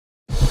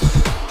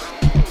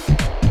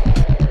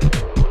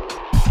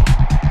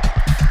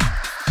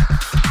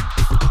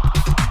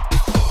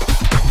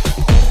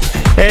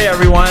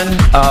everyone.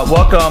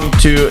 Welcome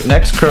to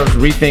Next Curve's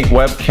Rethink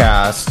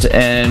webcast,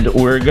 and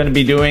we're going to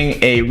be doing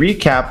a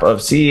recap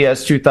of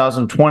CES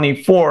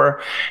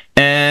 2024,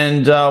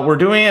 and we're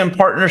doing it in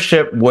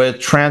partnership with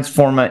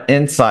Transforma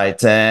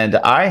Insights. And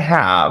I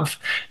have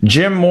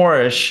Jim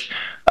Morrish,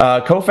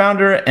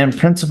 co-founder and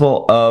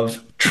principal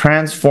of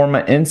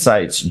Transforma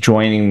Insights,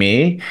 joining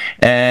me.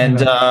 And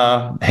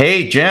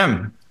hey,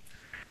 Jim,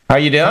 how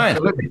you doing?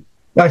 Absolutely.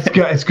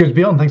 It's good to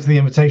be on. Thanks for the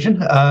invitation.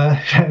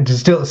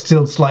 It's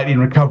still slightly in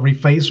recovery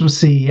phase from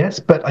CES,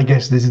 but I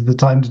guess this is the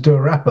time to do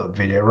a wrap-up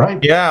video, right?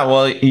 Yeah,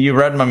 well, you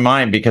read my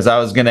mind because I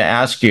was going to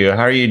ask you,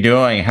 how are you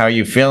doing? How are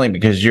you feeling?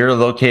 Because you're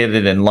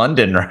located in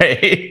London,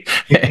 right?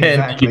 Exactly.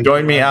 And you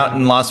joined me out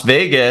in Las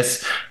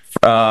Vegas.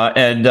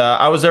 And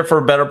I was there for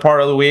a better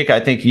part of the week. I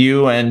think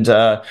you and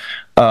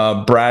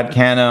Brad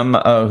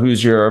Canham,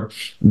 who's your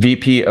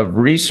VP of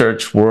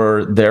research,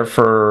 were there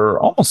for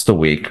almost a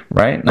week,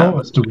 right? No?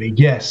 Almost a week,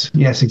 yes,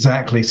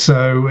 exactly.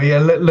 So yeah,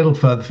 a little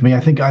further for me.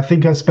 I think I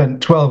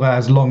spent 12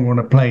 hours longer on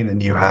a plane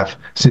than you have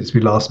since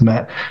we last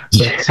met.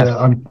 But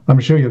I'm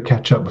sure you'll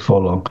catch up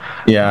before long.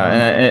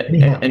 Yeah,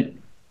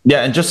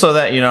 and just so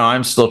that you know,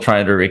 I'm still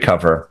trying to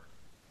recover.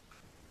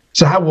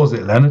 So how was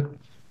it, Leonard?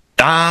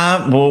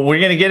 Well, we're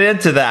going to get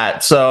into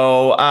that.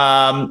 So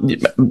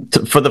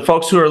for the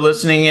folks who are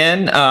listening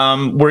in,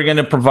 we're going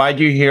to provide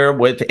you here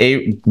with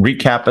a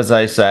recap, as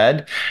I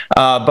said.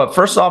 But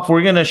first off,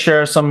 we're going to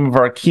share some of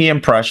our key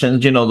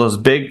impressions, you know, those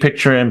big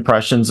picture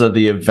impressions of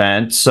the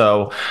event.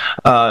 So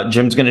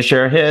Jim's going to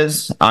share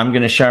his. I'm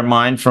going to share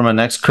mine from a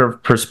Next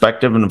Curve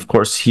perspective. And of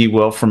course, he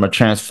will from a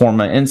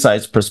Transforma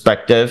Insights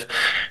perspective.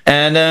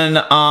 And then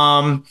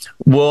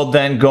we'll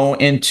then go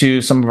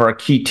into some of our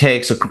key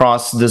takes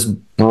across this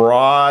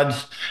broad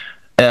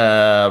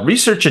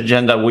research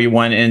agenda we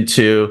went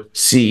into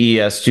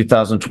CES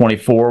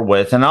 2024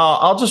 with. And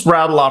I'll just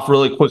rattle off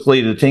really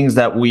quickly the things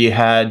that we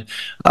had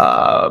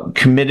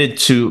committed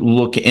to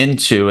look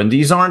into. And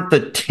these aren't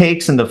the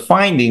takes and the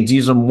findings.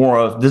 These are more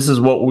of, this is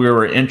what we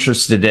were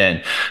interested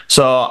in.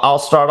 So I'll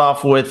start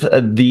off with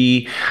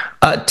the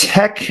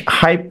tech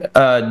hype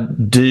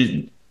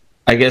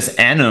I guess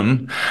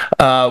Canham,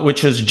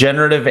 which is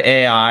generative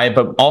AI,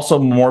 but also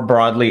more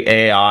broadly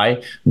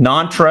AI,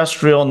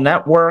 non-terrestrial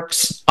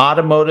networks,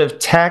 automotive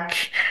tech,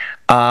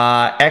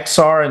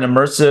 XR and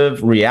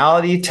immersive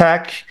reality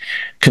tech,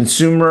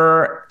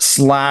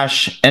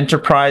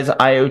 consumer/enterprise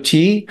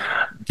IoT,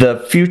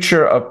 the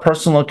future of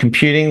personal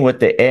computing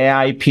with the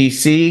AI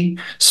PC,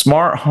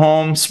 smart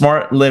home,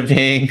 smart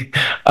living,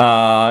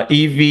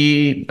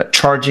 EV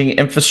charging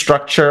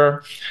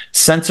infrastructure,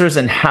 sensors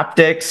and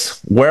haptics,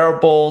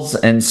 wearables,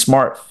 and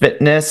smart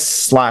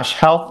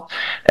fitness/health.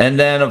 And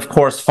then, of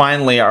course,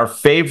 finally, our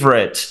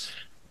favorite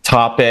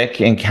topic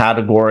and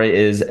category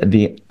is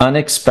the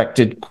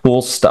unexpected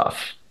cool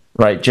stuff.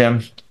 Right,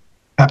 Jim?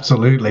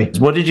 Absolutely.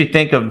 What did you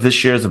think of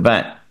this year's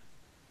event?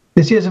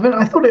 This year's event,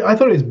 I thought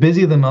it was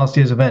busier than last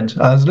year's event.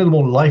 There's a little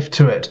more life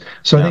to it.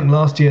 So I think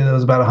last year there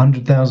was about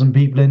 100,000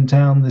 people in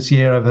town. This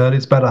year I've heard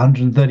it's about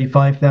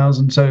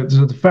 135,000. So there's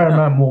a fair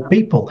amount more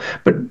people.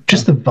 But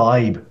just the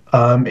vibe,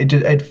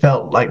 it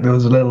felt like there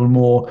was a little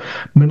more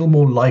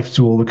life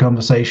to all the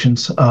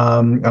conversations.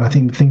 And I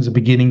think things are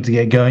beginning to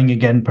get going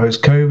again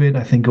post-COVID.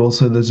 I think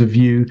also there's a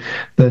view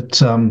that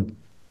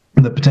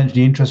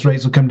potentially interest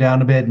rates will come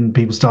down a bit and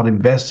people start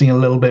investing a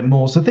little bit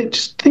more. So I think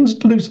just things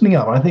are loosening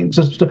up. I think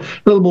just a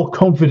little more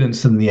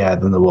confidence in the air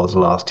than there was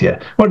last year.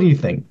 What do you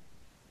think?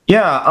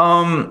 Yeah,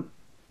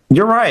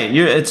 you're right.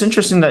 It's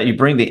interesting that you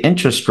bring the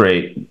interest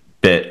rate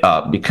bit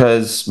up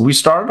because we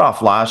started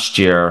off last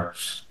year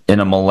in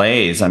a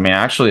malaise. I mean,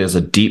 actually as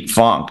a deep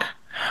funk.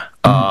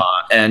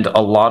 And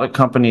a lot of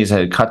companies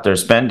had cut their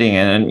spending.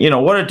 And you know,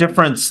 what a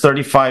difference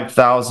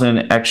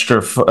 35,000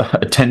 extra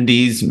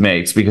attendees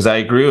makes, because I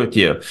agree with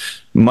you.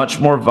 Much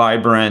more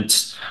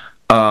vibrant,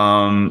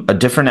 a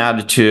different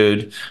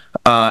attitude.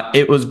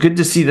 It was good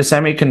to see the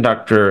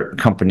semiconductor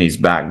companies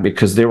back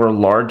because they were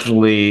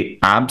largely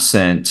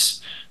absent,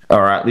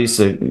 or at least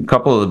a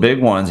couple of the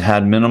big ones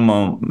had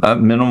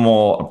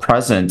minimal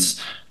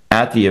presence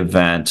at the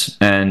event.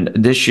 And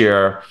this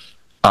year,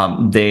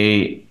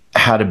 they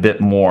had a bit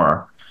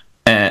more.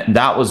 And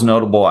that was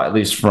notable, at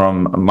least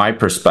from my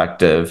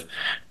perspective.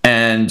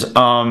 And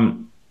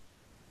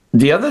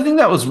the other thing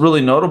that was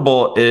really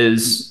notable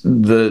is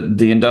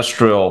the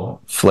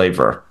industrial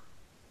flavor,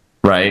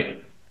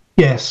 right?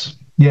 Yes.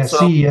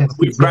 So CES.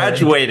 We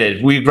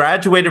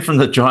graduated from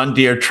the John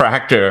Deere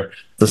tractor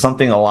to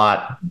something a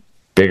lot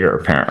bigger,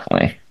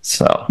 apparently.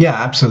 So yeah,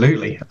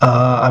 absolutely.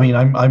 I mean,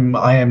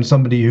 I am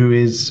somebody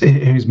who's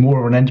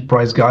more of an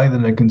enterprise guy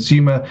than a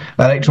consumer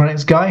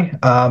electronics guy.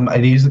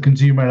 It is the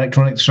consumer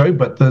electronics show,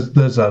 but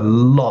there's a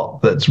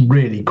lot that's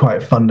really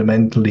quite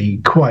fundamentally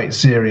quite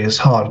serious,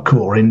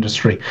 hardcore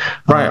industry.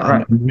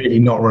 Right. Really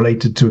not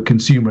related to a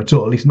consumer at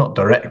all, at least not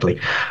directly.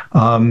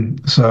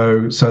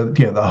 So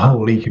yeah, the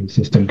whole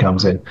ecosystem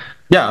comes in.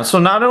 Yeah. So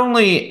not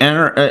only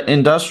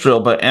industrial,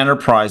 but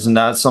enterprise, and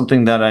that's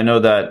something that I know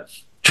that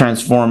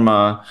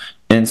Transforma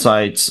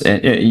insights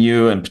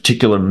you in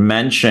particular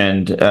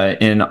mentioned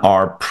in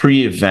our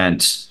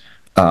pre-event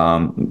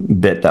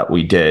bit that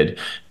we did.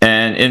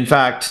 And in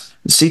fact,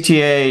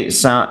 CTA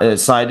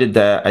cited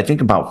that I think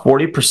about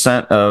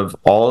 40% of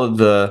all of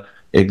the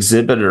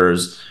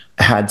exhibitors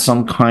had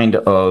some kind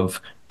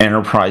of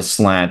enterprise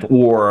slant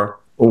or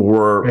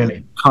were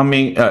Really?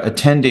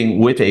 attending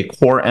with a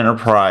core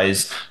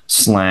enterprise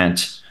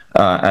slant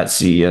at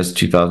CES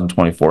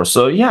 2024.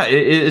 So yeah,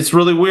 it's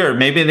really weird.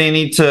 Maybe they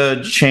need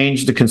to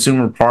change the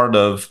consumer part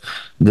of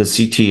the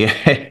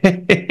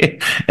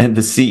CTA and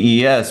the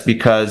CES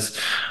because,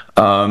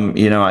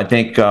 I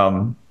think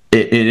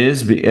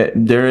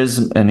there is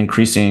an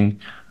increasing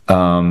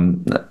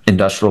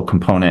industrial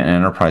component and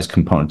enterprise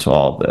component to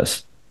all of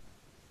this.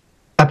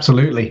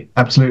 Absolutely,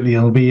 absolutely.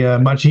 It'll be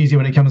much easier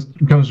when it comes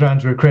around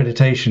to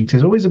accreditation.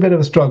 It's always a bit of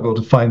a struggle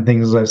to find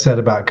things, as I've said,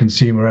 about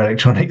consumer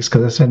electronics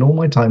because I spend all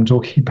my time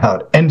talking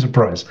about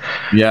enterprise.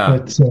 Yeah,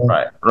 but,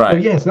 right. So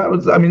yes, that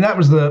was. I mean, that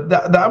was the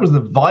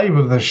vibe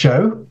of the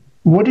show.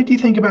 What did you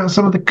think about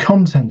some of the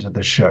content of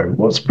the show?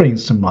 What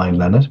springs to mind,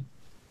 Leonard?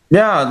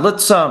 Yeah,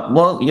 let's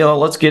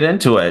get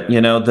into it.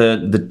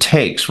 The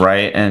takes,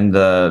 right, and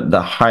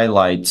the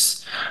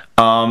highlights.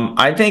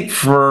 I think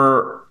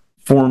for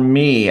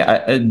me,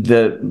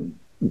 the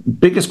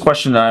biggest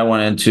question that I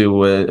went into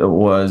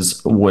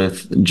was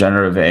with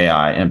generative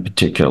AI in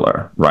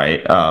particular,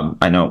 right?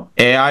 I know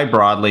AI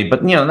broadly,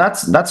 but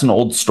that's an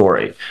old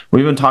story.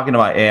 We've been talking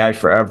about AI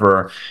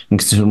forever in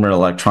consumer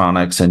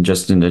electronics and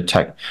just in the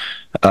tech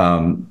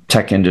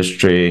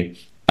industry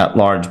at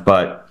large,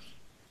 but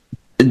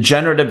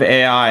generative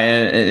AI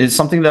is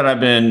something that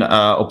I've been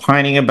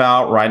opining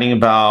about, writing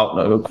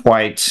about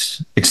quite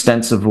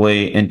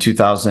extensively in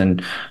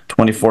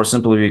 2024,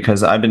 simply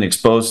because I've been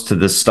exposed to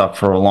this stuff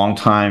for a long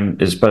time,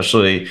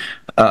 especially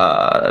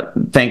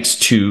thanks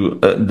to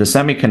the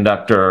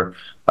semiconductor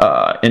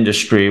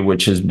industry,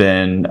 which has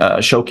been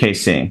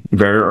showcasing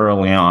very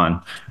early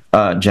on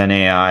Gen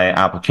AI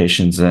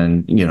applications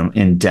and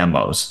in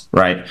demos,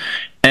 right?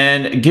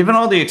 And given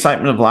all the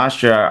excitement of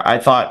last year, I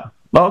thought,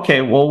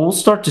 okay, well, we'll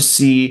start to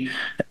see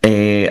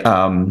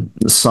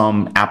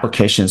some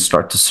applications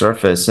start to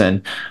surface.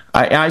 And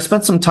I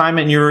spent some time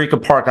in Eureka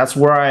Park. That's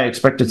where I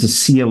expected to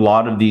see a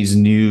lot of these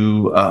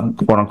new,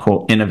 quote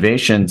unquote,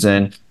 innovations.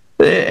 And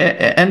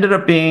it ended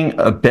up being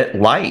a bit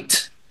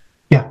light.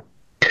 Yeah.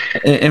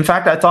 In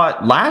fact, I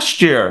thought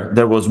last year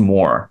there was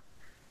more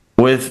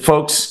with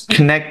folks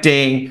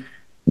connecting,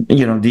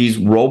 these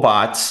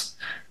robots,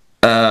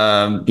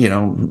 call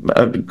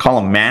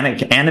them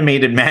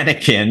animated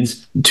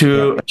mannequins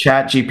to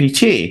Chat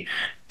GPT.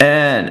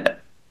 And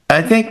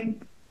I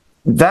think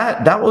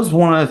that was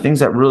one of the things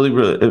that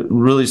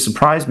really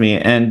surprised me.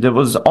 And there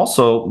was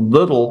also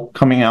little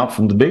coming out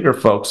from the bigger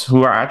folks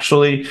who are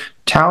actually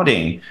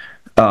touting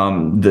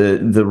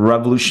the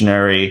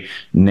revolutionary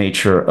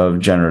nature of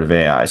generative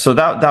AI. So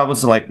that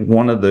was like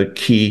one of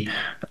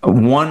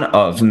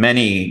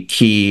many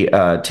key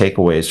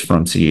takeaways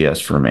from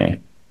CES for me.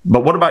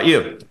 But what about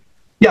you?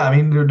 Yeah, I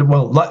mean,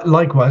 well,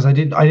 likewise, I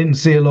didn't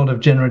see a lot of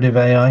generative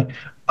AI.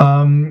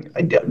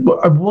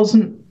 I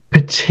wasn't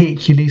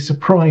particularly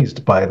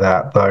surprised by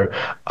that, though.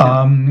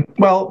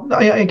 Well,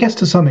 I guess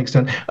to some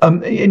extent,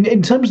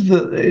 in terms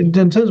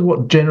of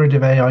what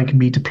generative AI can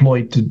be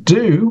deployed to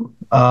do.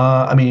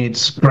 I mean,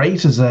 it's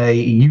great as a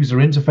user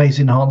interface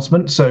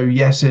enhancement. So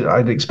yes,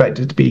 I'd expect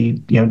it to be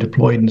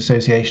deployed in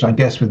association, I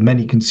guess, with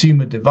many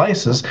consumer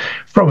devices.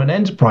 From an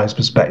enterprise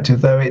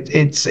perspective, though,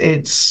 its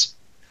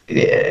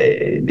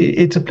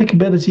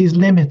applicability is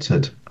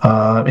limited,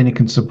 and it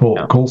can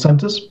support call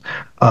centers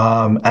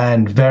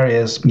and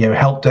various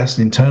help desk,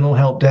 internal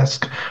help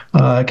desk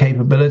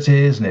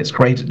capabilities, and it's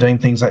great at doing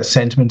things like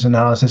sentiment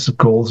analysis of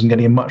calls and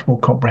getting a much more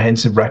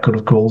comprehensive record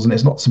of calls, and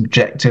it's not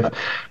subjective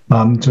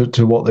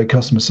to what the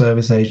customer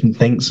service agent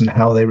thinks and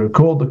how they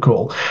record the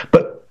call.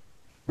 But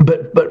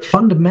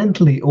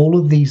fundamentally, all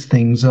of these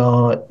things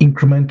are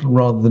incremental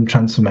rather than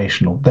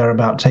transformational. They're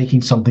about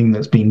taking something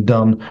that's been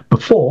done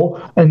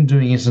before and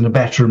doing it in a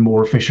better and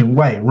more efficient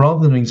way,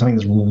 rather than doing something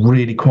that's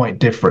really quite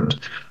different.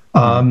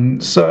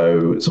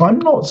 So I'm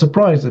not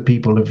surprised that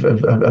people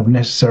have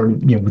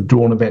necessarily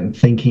withdrawn a bit and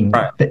thinking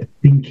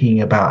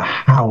about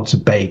how to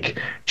bake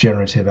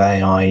generative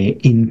AI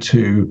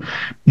into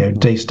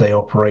day-to-day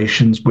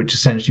operations, which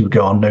essentially would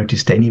go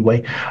unnoticed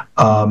anyway,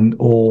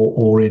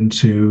 or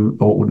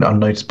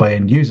unnoticed by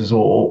end users,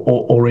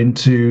 or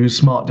into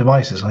smart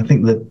devices. I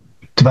think the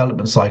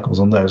development cycles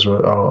on those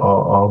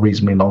are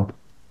reasonably long.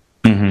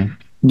 Mm-hmm.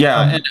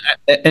 Yeah,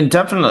 and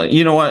definitely,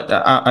 you know what?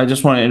 I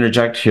just want to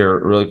interject here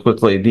really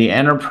quickly. The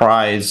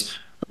enterprise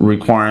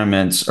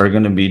requirements are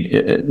going to be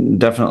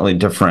definitely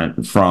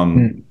different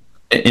from,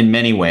 in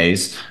many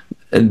ways,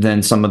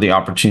 than some of the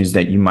opportunities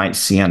that you might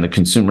see on the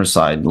consumer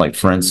side. Like,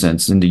 for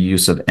instance, in the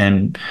use of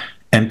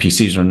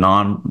NPCs or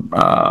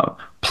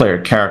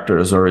non-player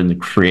characters, or in the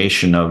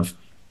creation of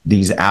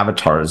these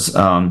avatars.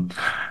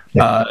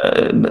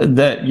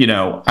 That,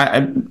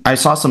 I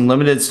saw some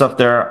limited stuff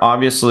there.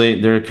 Obviously,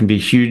 there can be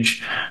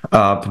huge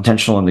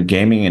potential in the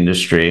gaming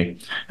industry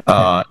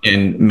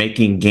in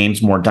making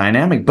games more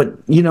dynamic. But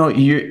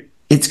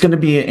it's going to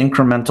be an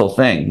incremental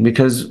thing,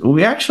 because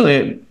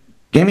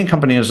gaming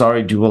companies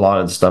already do a lot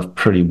of the stuff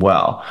pretty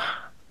well.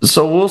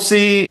 So we'll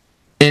see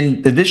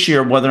in this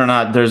year whether or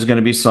not there's going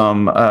to be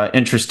some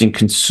interesting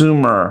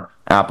consumer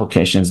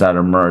applications that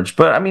emerge.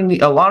 But I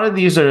mean, a lot of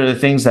these are the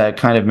things that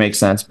kind of make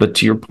sense, but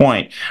to your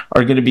point,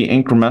 are going to be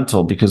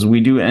incremental, because we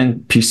do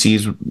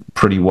NPCs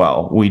pretty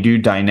well. We do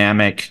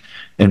dynamic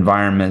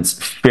environments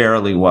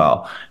fairly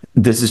well.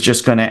 This is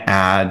just going to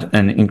add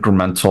an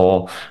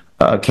incremental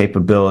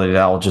capability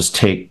that will just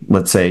take,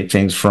 let's say,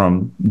 things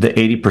from the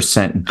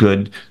 80%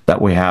 good that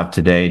we have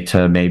today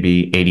to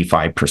maybe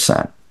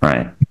 85%,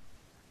 right?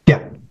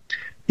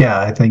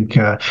 Yeah, I think,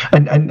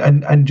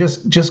 and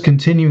just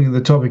continuing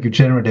the topic of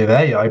generative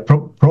AI,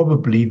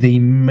 probably the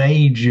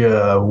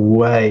major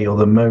way, or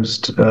the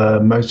most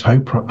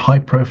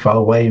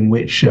high-profile way in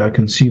which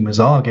consumers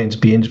are going to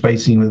be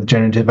interfacing with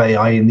generative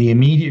AI in the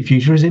immediate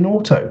future is in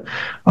auto,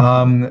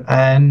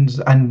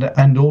 and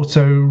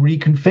auto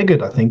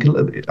reconfigured. I think,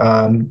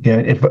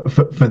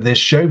 for this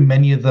show,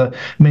 many of the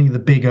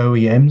big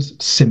OEMs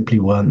simply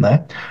weren't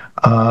there.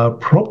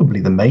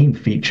 Probably the main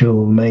feature,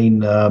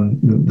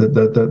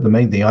 the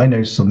main thing I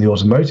noticed on the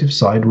automotive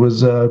side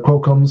was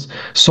Qualcomm's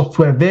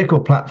software vehicle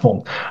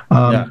platform.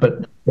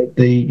 But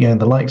the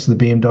likes of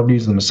the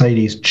BMWs and the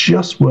Mercedes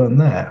just weren't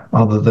there,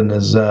 other than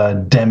as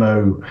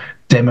demo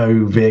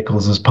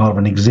vehicles as part of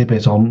an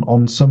exhibit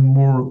on some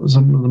of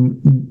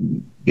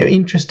them.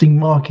 Interesting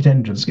market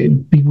entrants,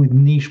 people with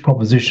niche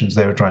propositions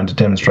they were trying to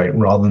demonstrate,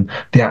 rather than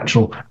the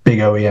actual big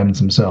OEMs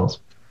themselves.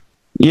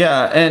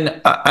 Yeah, and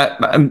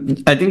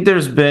I think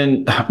there's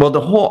been, the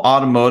whole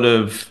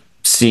automotive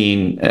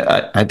scene,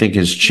 I think,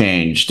 has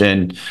changed.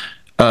 And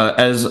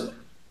as I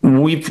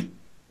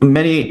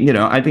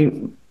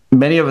think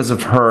many of us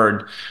have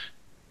heard,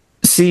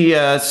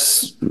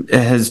 CES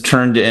has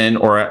turned in,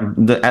 or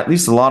at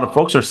least a lot of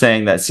folks are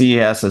saying that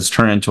CES has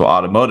turned into an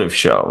automotive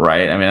show,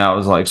 right? I mean, that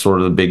was like sort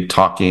of the big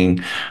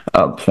talking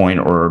point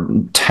or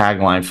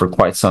tagline for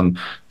quite some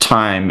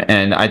time.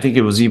 And I think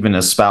it was even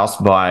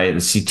espoused by the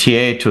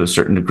CTA to a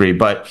certain degree.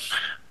 But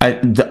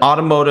the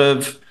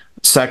automotive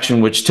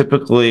section, which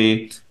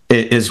typically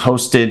is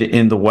hosted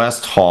in the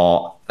West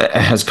Hall,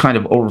 has kind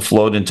of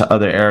overflowed into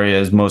other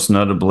areas, most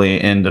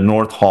notably in the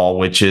North Hall,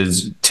 which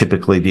is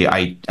typically the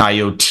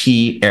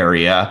IoT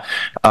area,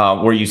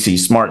 where you see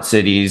smart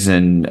cities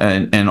and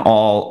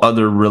all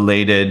other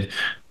related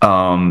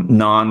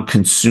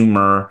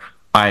non-consumer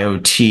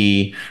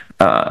IoT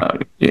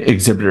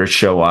exhibitors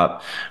show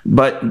up.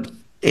 But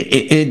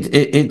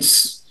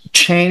it's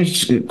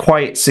changed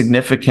quite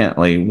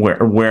significantly,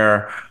 where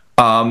we're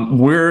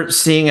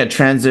seeing a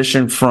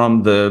transition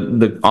from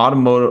the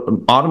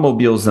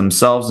automobiles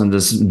themselves and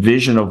this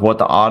vision of what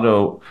the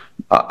automobile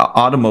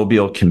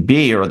can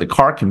be, or the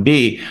car can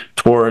be,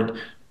 toward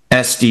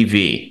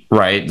SDV,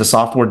 right? The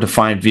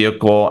software-defined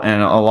vehicle,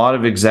 and a lot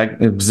of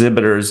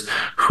exhibitors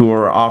who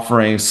are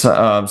offering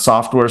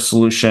software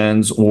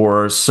solutions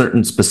or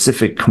certain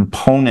specific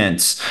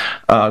components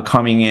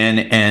coming in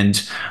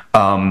and,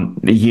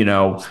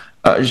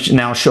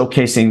 now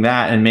showcasing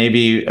that, and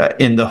maybe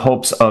in the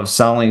hopes of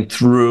selling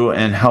through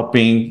and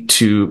helping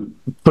to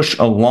push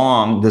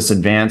along this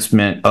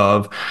advancement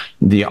of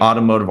the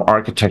automotive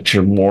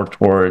architecture more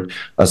toward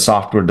a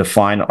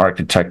software-defined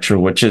architecture,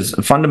 which is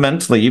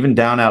fundamentally, even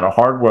down at a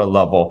hardware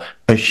level,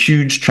 a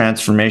huge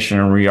transformation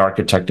and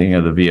re-architecting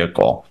of the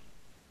vehicle.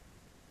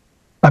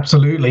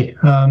 Absolutely.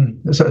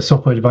 So a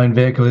software-defined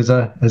vehicle is,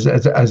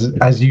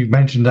 as you've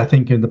mentioned, I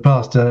think in the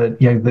past,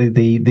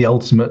 the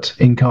ultimate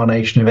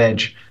incarnation of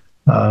edge.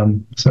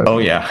 Oh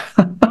yeah,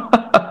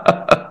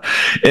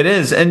 it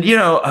is, and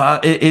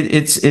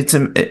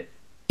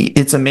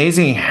it's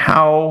amazing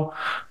how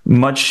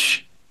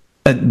much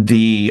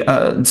the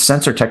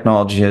sensor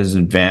technology has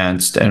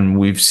advanced, and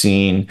we've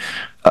seen.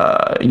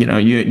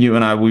 You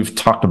and I, we've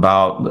talked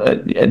about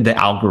the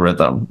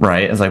algorithm,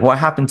 right? It's like, what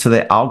happened to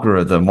the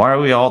algorithm? Why are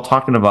we all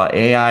talking about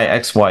AI,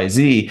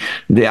 XYZ?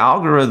 The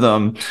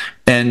algorithm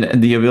and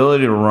the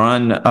ability to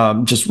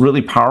run just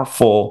really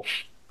powerful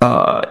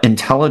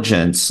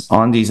intelligence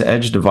on these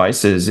edge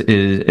devices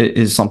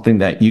is something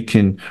that you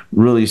can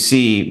really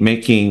see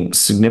making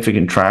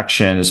significant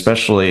traction,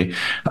 especially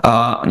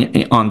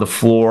on the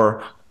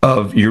floor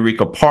of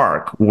Eureka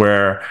Park,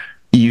 where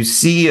you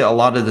see a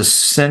lot of the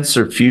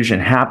sensor fusion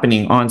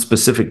happening on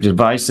specific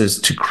devices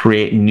to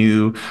create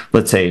new,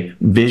 let's say,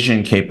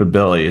 vision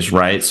capabilities,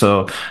 right?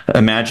 So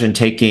imagine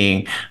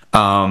taking,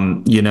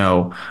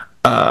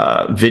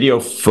 video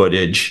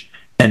footage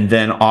and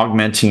then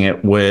augmenting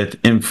it with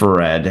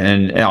infrared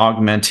and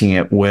augmenting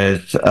it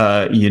with,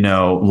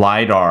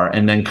 LiDAR,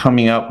 and then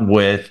coming up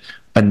with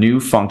a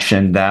new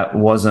function that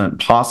wasn't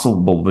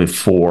possible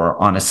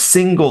before on a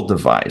single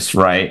device,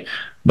 right?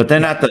 But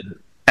then at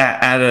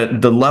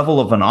the level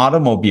of an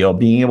automobile,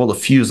 being able to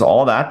fuse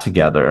all that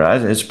together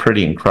is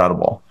pretty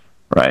incredible,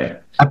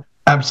 right?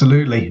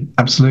 Absolutely,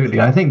 absolutely.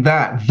 I think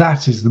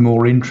that is the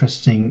more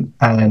interesting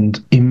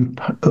and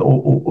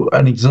or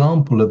an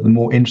example of the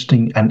more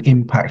interesting and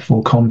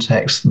impactful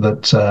context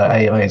that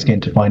AI is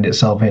going to find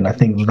itself in. I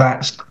think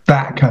that's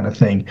that kind of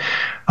thing,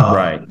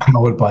 Right.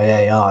 powered by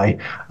AI,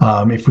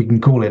 if we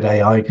can call it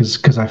AI,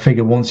 because I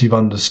figure once you've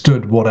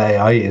understood what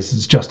AI is,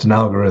 it's just an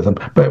algorithm.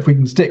 But if we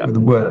can stick with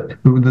the word,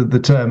 with the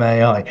term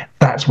AI,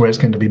 that's where it's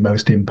going to be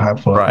most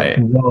impactful, I Right.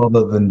 think,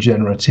 rather than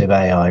generative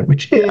AI,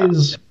 which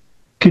is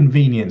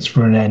convenience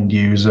for an end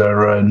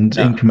user and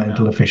Yeah.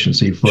 incremental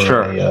efficiency for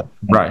Sure. a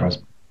Right. enterprise.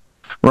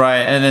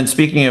 Right. And then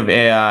speaking of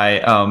AI,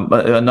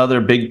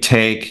 another big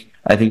take,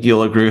 I think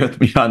you'll agree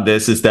with me on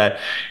this, is that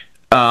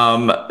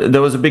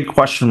there was a big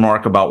question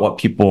mark about what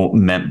people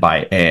meant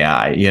by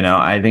AI.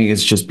 I think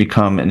it's just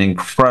become an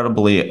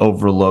incredibly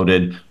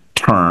overloaded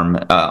term,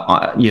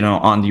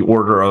 on the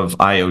order of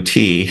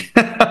IoT.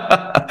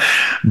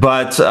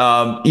 But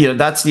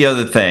that's the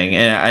other thing,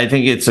 and I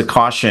think it's a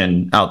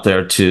caution out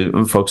there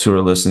to folks who are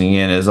listening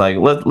in, is like,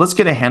 let's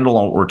get a handle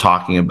on what we're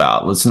talking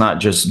about. Let's not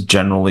just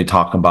generally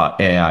talk about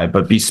AI,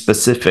 but be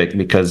specific,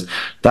 because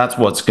that's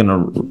what's going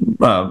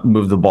to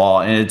move the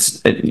ball. And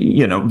it's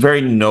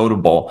very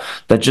notable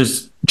that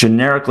just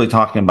generically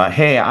talking about,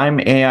 hey, I'm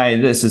AI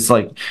this, it's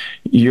like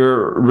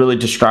you're really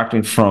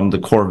distracting from the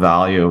core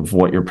value of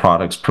what your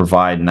products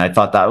provide. And I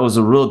thought that was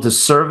a real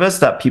disservice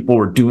that people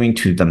were doing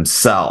to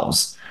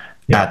themselves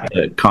Yeah. at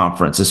the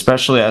conference,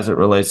 especially as it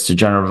relates to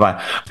generative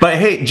AI. But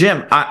hey,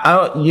 Jim,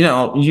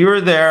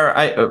 you're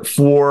there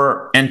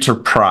for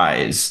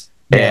enterprise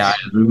AI, Yes.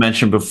 as we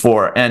mentioned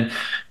before, and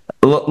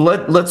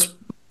let's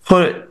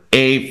put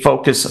a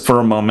focus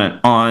for a moment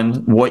on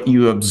what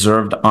you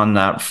observed on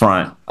that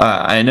front.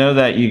 I know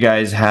that you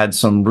guys had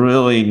some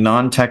really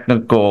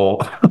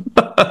non-technical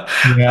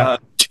Yeah.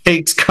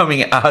 takes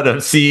coming out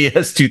of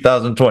CES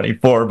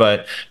 2024,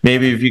 but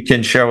maybe if you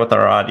can share with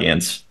our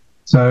audience.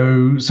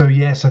 So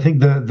yes, I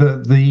think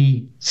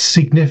the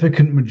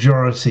significant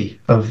majority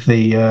of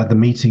the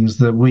meetings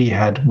that we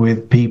had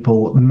with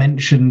people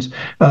mentioned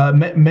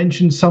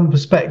some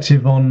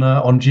perspective on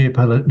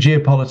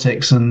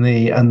geopolitics and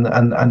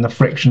the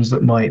frictions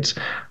that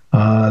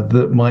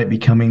might be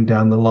coming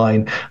down the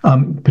line,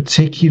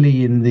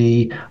 particularly in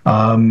the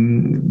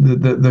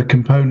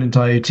component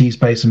IoT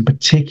space, and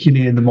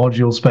particularly in the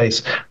module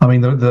space. I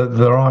mean,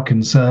 there are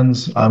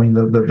concerns. I mean,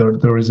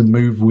 there is a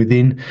move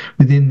within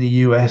the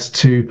US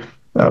to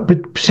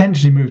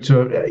potentially move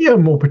to a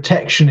more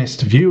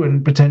protectionist view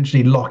and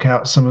potentially lock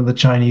out some of the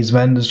Chinese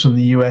vendors from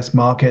the US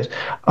market.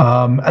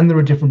 And there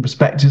are different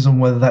perspectives on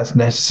whether that's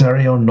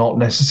necessary or not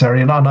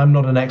necessary. And I'm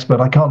not an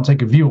expert. I can't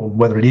take a view on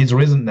whether it is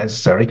or isn't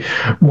necessary.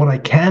 What I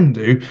can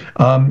do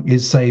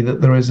is say that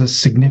there is a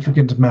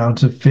significant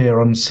amount of fear,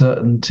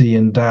 uncertainty,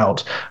 and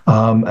doubt,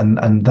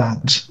 and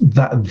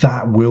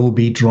that will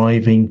be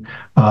driving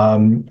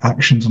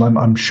actions. And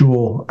I'm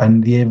sure,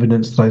 and the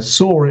evidence that I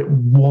saw, it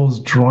was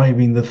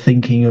driving the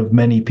thinking of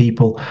many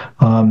people,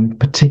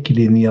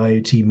 particularly in the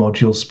IoT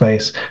module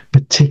space,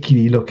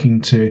 particularly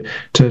looking to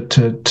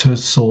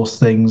source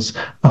things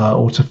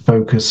or to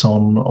focus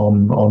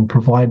on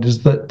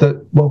providers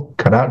that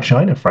cut out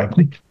China,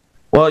 frankly.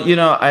 Well,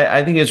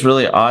 I think it's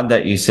really odd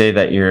that you say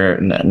that you're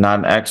not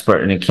an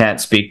expert and you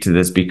can't speak to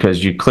this,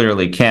 because you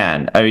clearly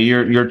can. I mean,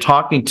 you're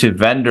talking to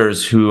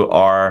vendors who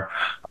are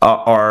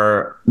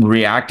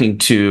reacting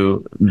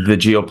to the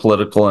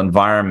geopolitical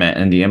environment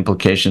and the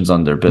implications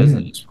on their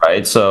business,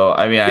 right? So,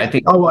 I mean, I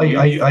think you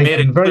I made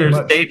a can very clear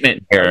much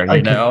statement here. I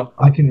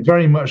can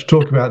very much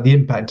talk about the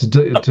impact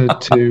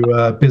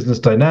to business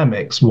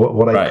dynamics.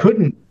 What I Right.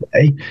 couldn't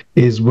say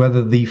is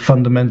whether the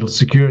fundamental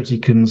security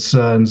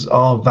concerns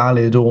are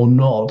valid or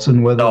not,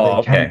 and whether they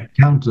Oh, can okay.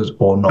 be countered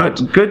or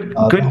not. Good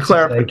That is a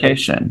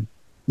clarification.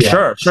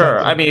 yeah.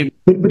 Sure. I mean,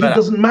 But it but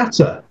doesn't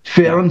matter.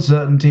 Fear, yeah,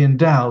 uncertainty, and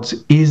doubt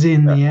is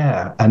in yeah, the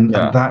air, and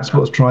yeah, that's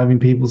what's driving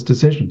people's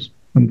decisions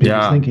and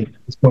people's yeah. thinking at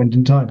this point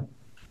in time.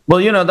 Well,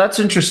 that's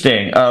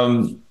interesting.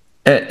 And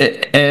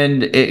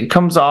it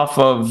comes off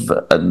of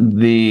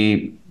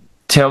the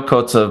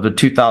tailcoats of the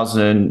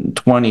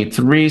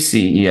 2023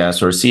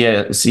 CES, or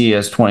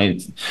CES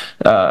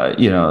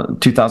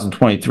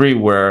 2023,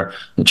 where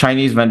the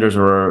Chinese vendors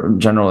were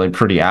generally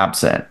pretty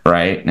absent,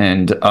 right?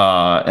 And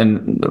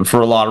for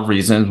a lot of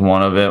reasons.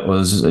 One of it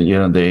was,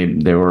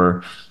 they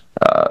were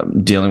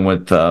dealing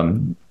with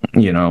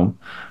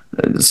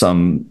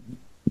some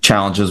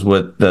challenges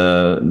with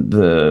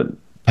the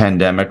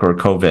pandemic or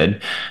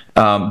COVID.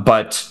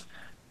 But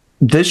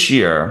this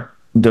year,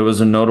 there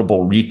was a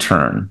notable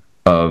return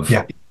of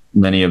Yeah.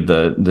 many of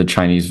the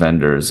Chinese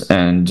vendors.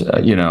 And,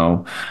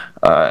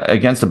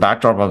 against the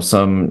backdrop of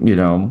some,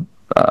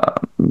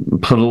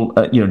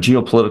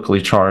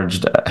 geopolitically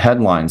charged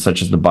headlines,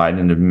 such as the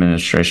Biden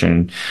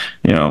administration,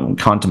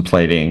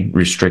 contemplating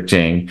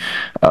restricting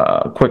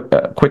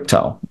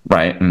QuickTel,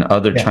 right, and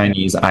other Yeah.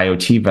 Chinese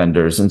IoT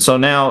vendors. And so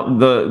now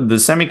the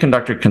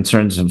semiconductor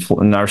concerns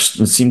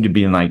seem to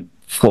be like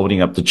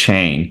floating up the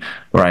chain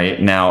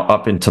right now,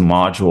 up into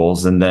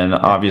modules, and then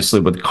obviously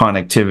with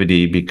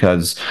connectivity,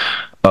 because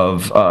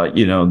of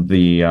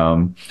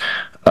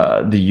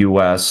the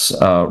U.S.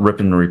 Rip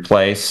and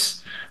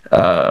replace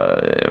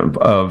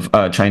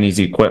of Chinese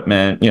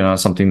equipment,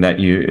 something that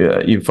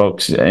you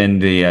folks in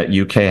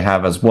the UK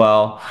have as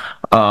well.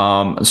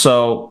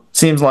 So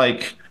seems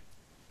like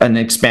an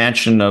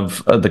expansion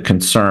of the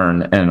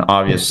concern, and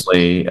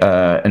obviously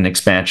an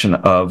expansion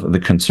of the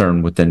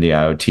concern within the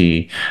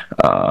IoT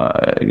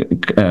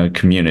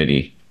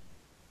community.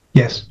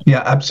 Yes,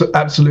 yeah,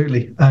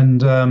 absolutely,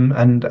 and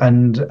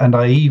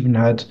I even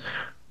had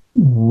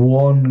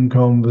one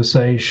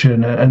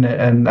conversation,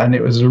 and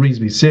it was a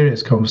reasonably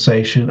serious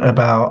conversation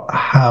about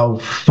how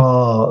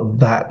far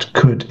that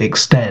could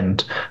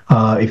extend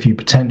if you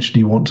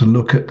potentially want to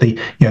look at the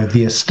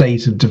the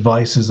estate of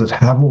devices that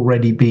have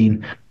already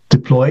been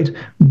deployed,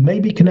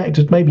 maybe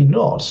connected, maybe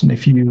not. And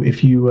if you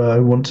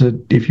want to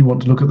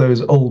look at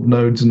those old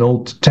nodes and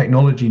old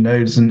technology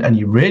nodes, and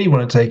you really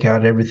want to take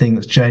out everything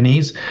that's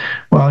Chinese,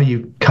 well,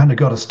 you kind of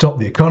got to stop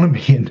the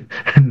economy and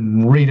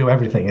redo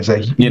everything. It's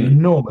an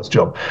enormous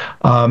job.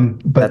 But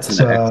that's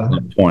an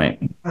excellent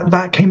point.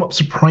 That came up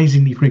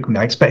surprisingly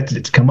frequently. I expected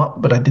it to come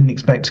up, but I didn't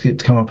expect it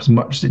to come up as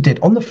much as it did.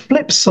 On the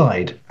flip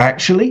side,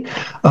 actually,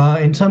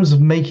 in terms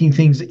of making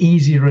things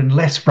easier and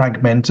less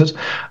fragmented,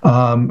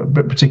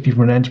 but particularly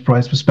from an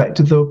enterprise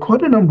perspective, there were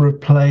quite a number of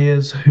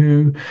players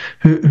who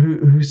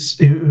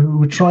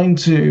were trying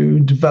to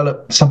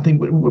develop something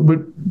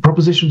with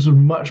propositions were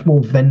much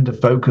more vendor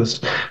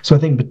focused. So I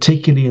think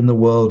particularly in the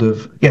world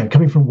of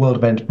coming from the world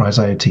of enterprise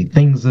IoT,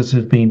 things that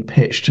have been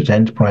pitched at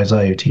enterprise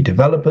IoT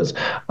developers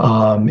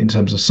in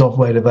terms of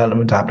software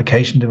development,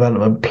 application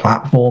development,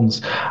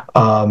 platforms,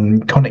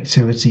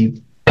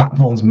 connectivity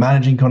platforms,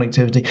 managing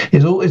connectivity.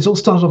 It's all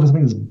started off as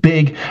something that's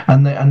big,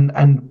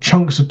 and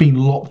chunks have been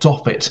lopped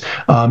off it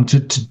to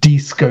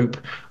descope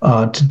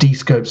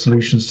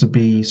solutions to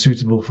be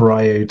suitable for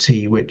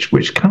IoT,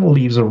 which kind of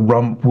leaves a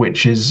rump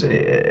which is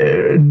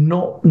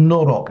not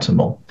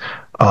optimal.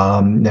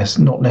 That's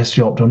not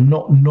necessarily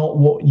optimal, not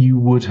what you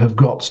would have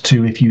got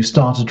to if you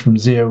started from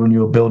zero and you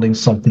were building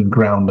something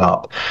ground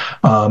up.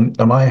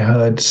 And I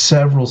heard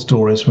several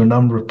stories from a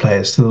number of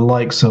players, to the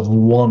likes of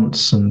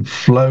Once and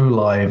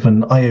FlowLive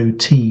and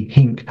IoT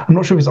Hink. I'm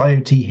not sure if it's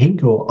IoT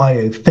Hink or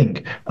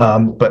IoThink,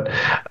 but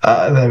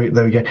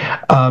there we go.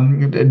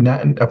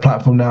 A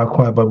platform now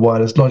acquired by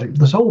Wireless Logic.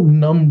 There's a whole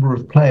number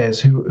of players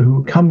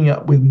who are coming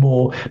up with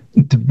more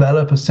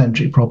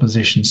developer-centric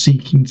propositions,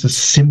 seeking to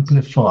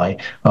simplify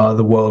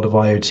the world of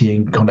IoT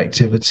and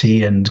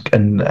connectivity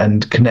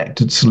and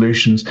connected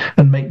solutions,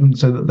 and make them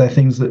so that they're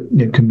things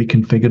that can be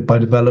configured by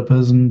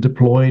developers and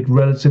deployed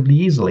relatively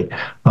easily,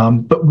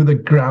 but with a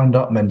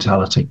ground-up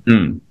mentality.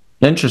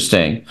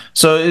 Interesting.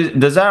 So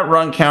does that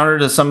run counter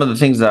to some of the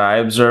things that I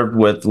observed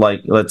with,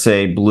 like, let's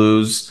say,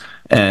 Blues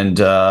and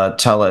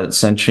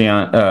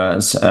Centurion?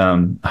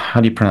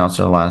 How do you pronounce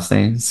their last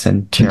name?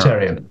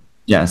 Centurion.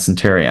 Yeah,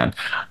 Centurion.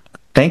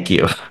 Thank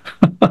you.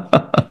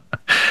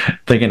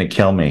 They're going to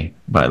kill me,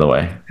 by the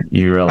way.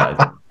 You realize,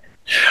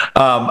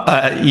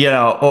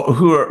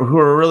 who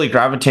are really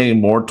gravitating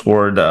more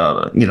toward,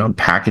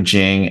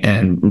 packaging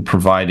and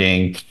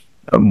providing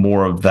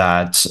more of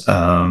that,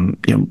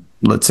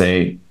 let's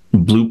say,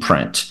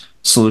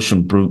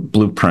 solution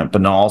blueprint,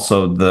 but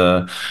also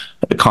the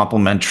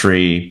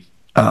complementary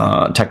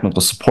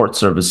technical support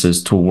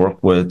services to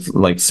work with,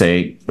 like,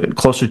 say,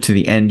 closer to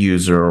the end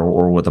user,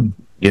 or with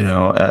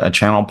a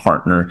channel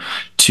partner,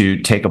 to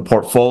take a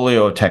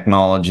portfolio of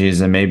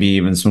technologies and maybe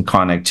even some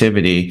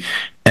connectivity,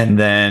 and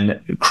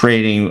then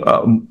creating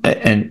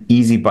an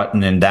easy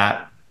button in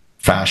that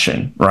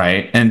fashion,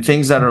 right? And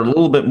things that are a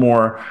little bit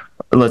more,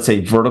 let's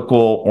say,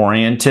 vertical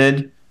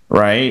oriented,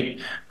 right?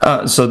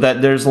 So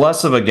that there's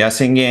less of a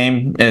guessing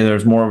game, and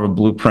there's more of a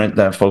blueprint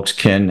that folks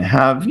can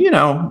have,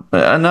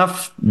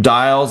 enough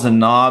dials and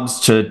knobs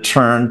to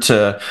turn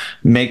to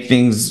make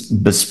things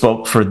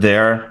bespoke for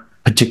their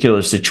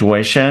particular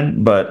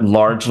situation, but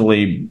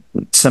largely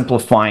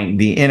simplifying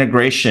the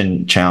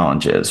integration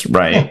challenges,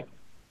 right?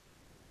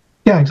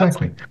 Yeah,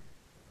 exactly.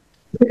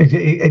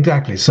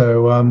 Exactly.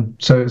 So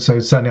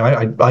certainly,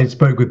 I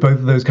spoke with both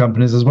of those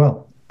companies as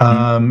well.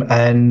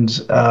 And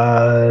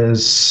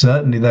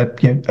certainly they're,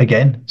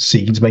 again,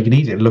 seeking to make it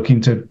easier,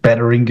 looking to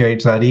better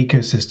engage that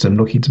ecosystem,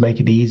 looking to make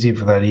it easier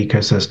for that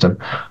ecosystem.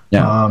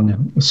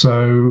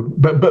 So,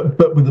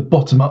 but with a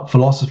bottom-up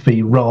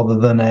philosophy, rather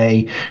than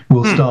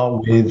we'll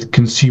start with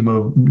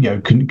consumer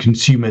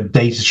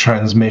data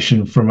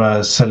transmission from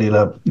a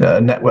cellular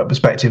network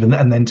perspective,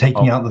 and then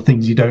taking out the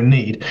things you don't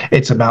need.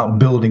 It's about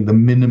building the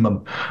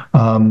minimum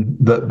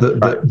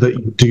that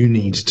you do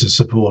need to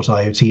support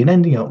IoT, and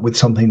ending up with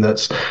something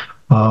that's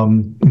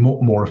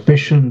more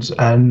efficient,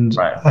 and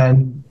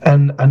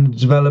the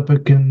developer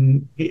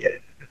can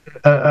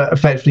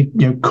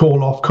effectively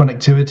call off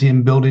connectivity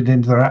and build it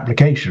into their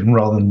application,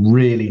 rather than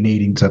really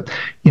needing to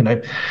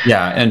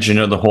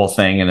engineer the whole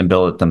thing and then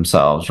build it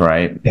themselves,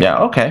 right? Yeah.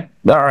 Okay.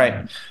 All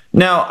right.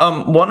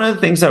 Now, one of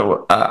the things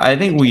that I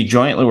think we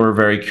jointly were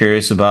very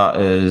curious about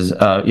is,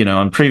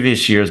 in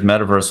previous years,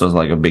 metaverse was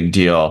like a big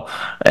deal,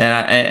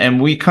 and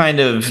we kind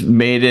of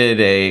made it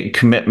a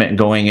commitment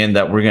going in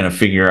that we're going to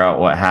figure out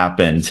what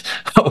happened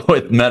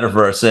with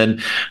metaverse,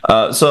 and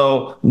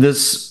so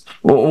this.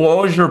 What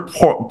was your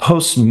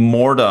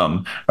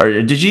post-mortem? Or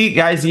did you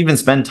guys even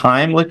spend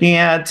time looking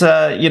at,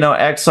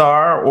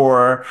 XR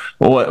or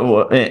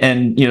what,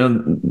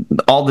 and,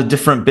 all the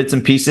different bits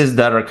and pieces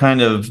that are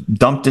kind of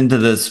dumped into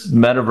this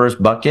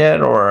metaverse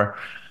bucket? Or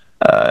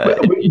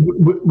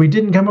we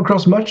didn't come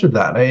across much of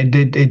that. It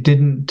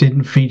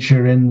didn't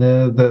feature in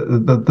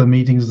the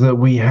meetings that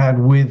we had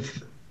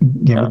with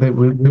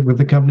with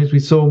the companies we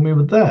saw when we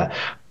were there.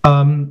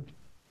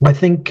 I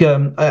think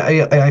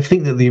I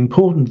think that the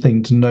important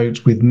thing to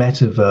note with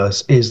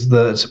metaverse is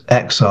that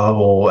XR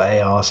or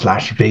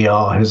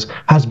AR/VR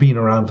has been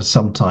around for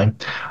some time.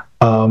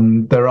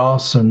 There are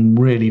some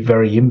really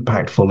very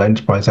impactful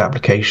enterprise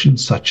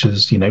applications, such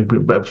as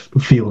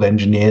field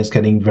engineers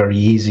getting very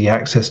easy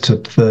access to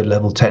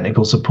third-level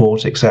technical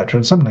support, etc.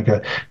 And something like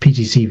a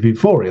PTC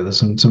Vuforia, there's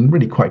some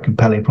really quite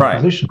compelling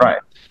propositions. Right.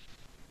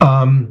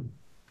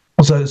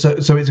 So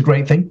it's a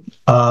great thing.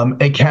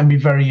 It can be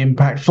very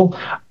impactful.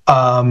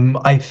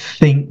 I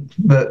think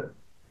that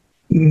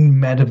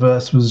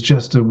metaverse was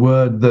just a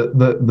word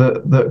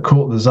that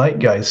caught the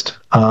zeitgeist,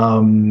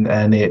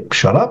 and it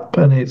shut up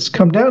and it's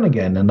come down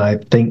again. And I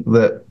think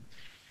that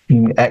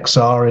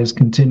XR is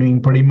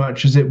continuing pretty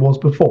much as it was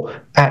before.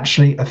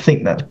 Actually, I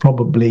think that's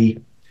probably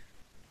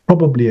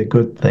a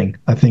good thing.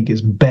 I think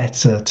it's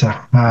better to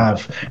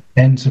have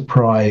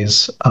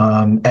enterprise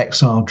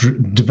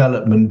XR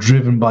development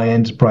driven by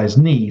enterprise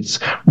needs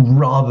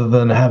rather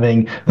than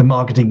having the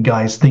marketing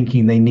guys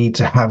thinking they need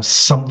to have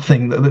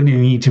something that you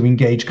need to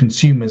engage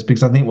consumers,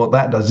 because I think what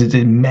that does is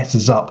it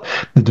messes up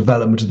the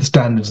development of the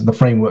standards and the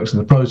frameworks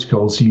and the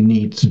protocols you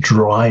need to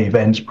drive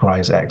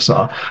enterprise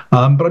XR.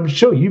 But I'm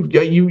sure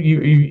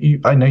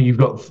I know you've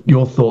got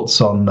your thoughts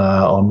on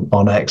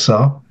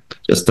XR.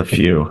 Just a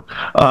few.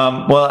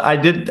 Well, I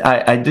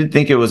did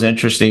think it was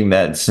interesting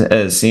that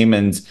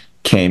Siemens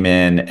came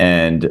in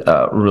and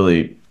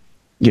really,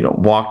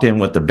 walked in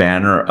with the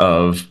banner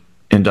of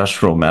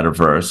industrial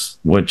metaverse,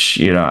 which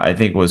I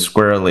think was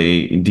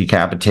squarely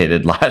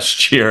decapitated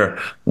last year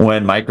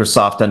when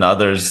Microsoft and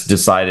others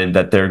decided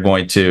that they're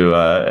going to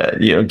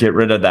get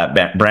rid of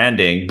that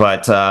branding.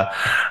 But a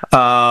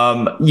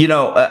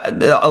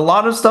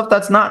lot of stuff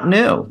that's not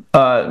new.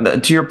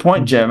 To your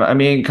point, Jim, I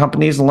mean,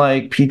 companies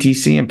like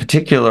PTC in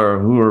particular,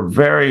 who are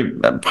very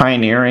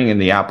pioneering in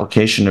the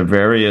application of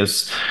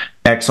various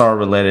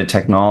XR-related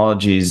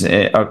technologies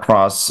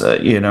across,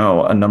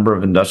 a number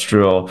of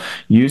industrial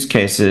use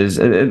cases.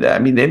 I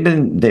mean, they've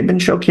been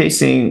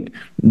showcasing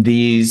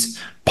these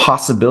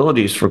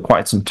possibilities for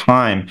quite some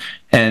time,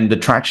 and the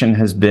traction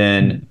has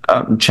been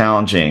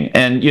challenging.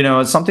 And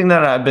it's something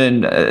that I've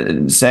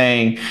been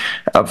saying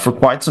for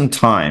quite some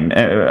time.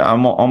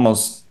 I'm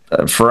almost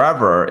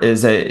forever,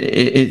 is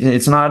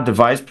it's not a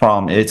device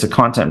problem, it's a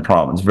content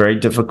problem. It's very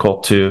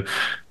difficult to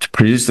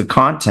produce the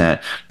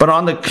content. But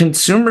on the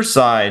consumer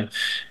side,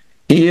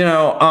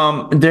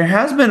 there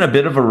has been a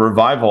bit of a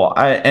revival,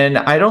 and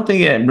I don't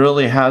think it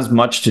really has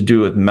much to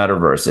do with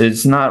metaverse.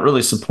 It's not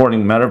really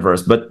supporting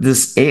metaverse, but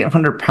this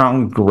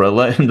 800-pound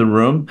gorilla in the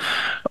room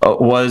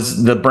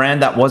was the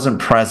brand that wasn't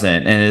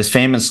present and is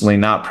famously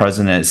not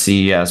present at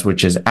CES,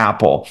 which is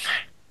Apple.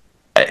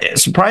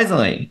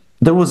 Surprisingly,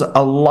 there was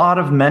a lot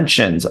of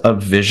mentions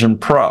of Vision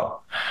Pro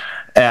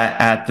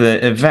at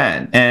the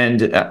event,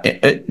 and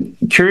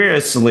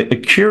curiously,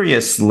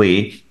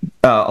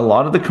 a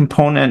lot of the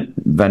component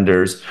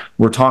vendors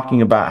were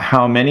talking about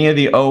how many of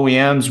the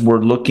OEMs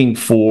were looking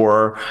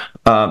for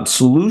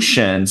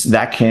solutions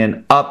that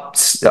can up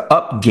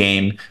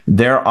game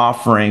their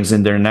offerings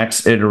in their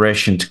next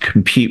iteration to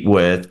compete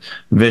with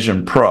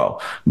Vision Pro.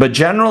 But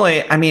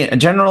generally,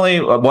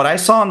 what I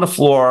saw on the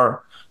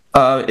floor,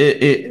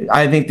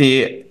 I think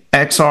the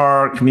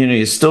XR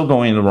community is still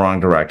going in the wrong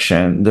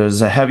direction.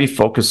 There's a heavy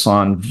focus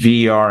on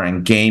VR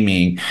and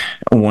gaming,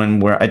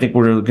 when I think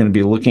we're going to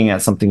be looking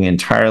at something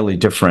entirely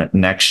different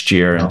next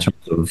year in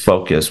terms of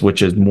focus,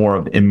 which is more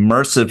of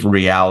immersive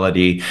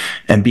reality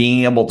and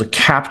being able to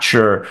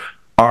capture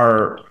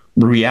our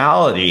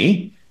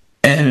reality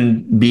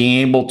and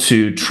being able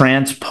to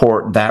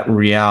transport that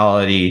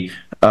reality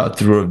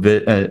through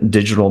a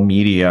digital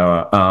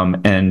media,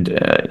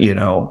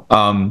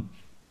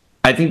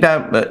 I think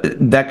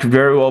that could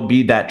very well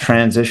be that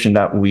transition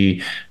that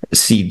we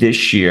see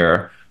this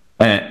year,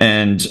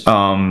 and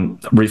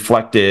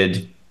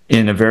reflected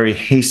in a very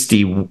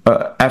hasty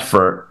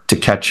effort to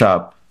catch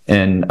up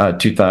in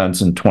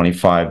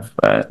 2025,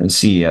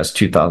 CES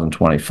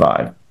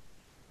 2025.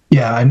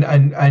 Yeah,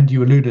 and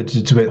you alluded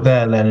to it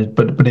there, Leonard,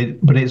 but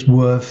it's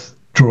worth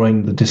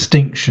drawing the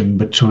distinction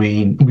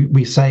between,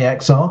 we say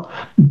XR.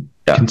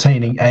 Yeah.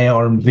 Containing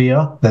AR and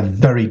VR, they're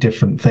very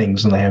different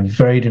things, and they have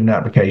very different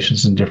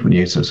applications and different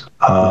uses.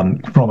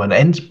 From an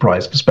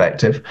enterprise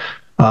perspective,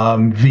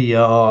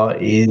 VR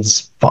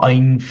is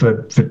fine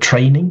for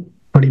training,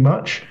 pretty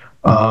much.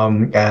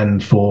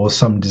 and for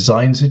some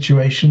design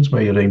situations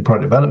where you're doing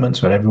product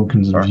developments, where everyone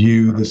can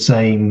view the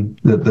same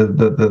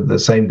the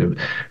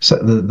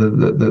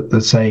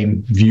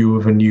same view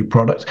of a new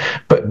product.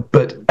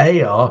 But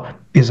AR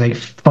is a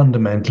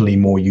fundamentally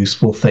more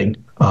useful thing.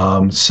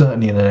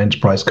 Certainly in an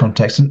enterprise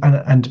context,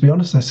 and to be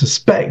honest, I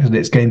suspect that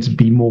it's going to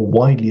be more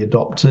widely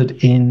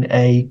adopted in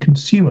a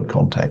consumer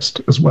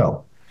context as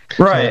well.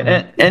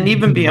 Right, and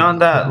even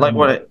beyond that, like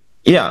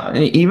yeah,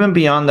 even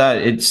beyond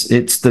that, it's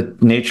the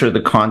nature of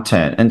the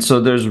content, and so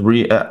there's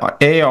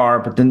AR,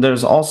 but then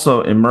there's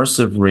also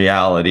immersive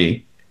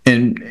reality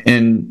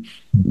in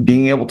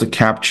being able to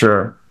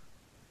capture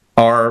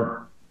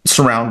our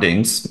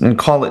surroundings and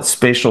call it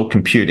spatial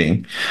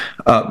computing.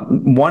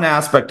 One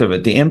aspect of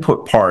it, the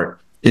input part,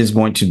 is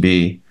going to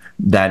be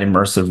that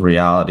immersive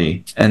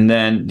reality. And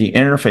then the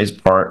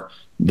interface part,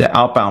 the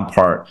outbound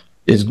part,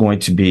 is going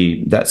to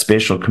be that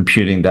spatial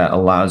computing that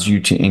allows you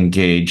to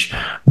engage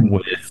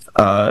with,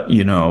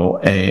 you know,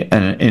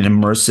 an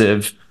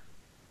immersive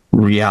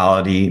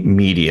reality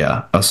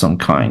media of some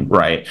kind,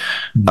 right?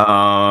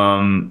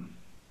 And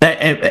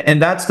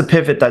that's the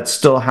pivot that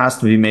still has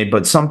to be made,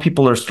 but some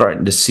people are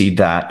starting to see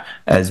that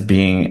as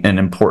being an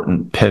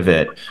important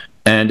pivot.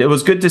 And it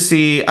was good to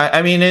see.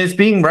 I mean, it's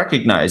being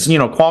recognized. You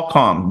know,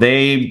 Qualcomm,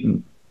 they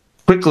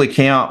quickly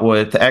came out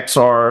with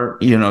XR,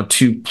 you know,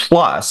 2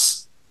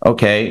 Plus,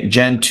 okay,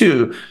 Gen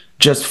 2,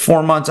 just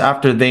 4 months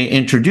after they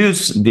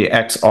introduced the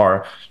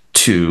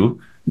XR2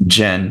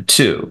 Gen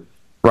 2,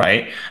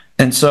 right?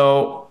 And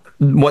so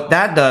what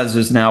that does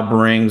is now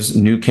brings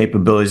new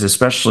capabilities,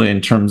 especially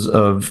in terms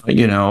of,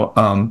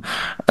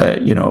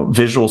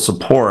 visual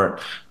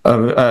support,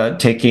 of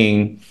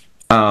taking,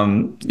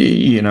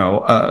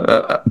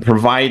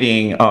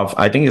 providing of,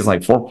 I think it's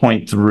like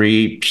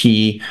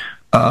 4.3p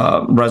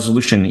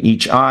resolution in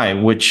each eye,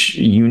 which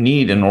you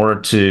need in order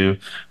to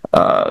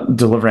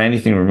deliver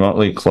anything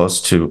remotely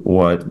close to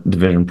what the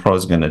Vision Pro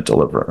is going to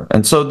deliver.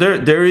 And so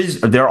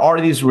there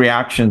are these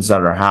reactions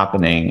that are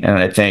happening, and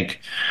I think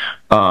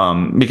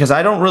because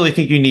I don't really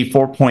think you need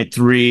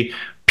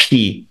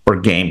 4.3p for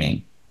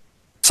gaming.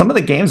 Some of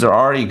the games are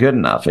already good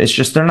enough. It's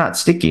just they're not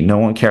sticky. No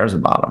one cares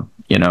about them,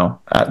 you know,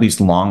 at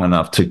least long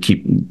enough to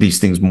keep these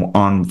things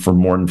on for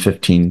more than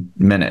 15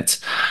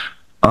 minutes.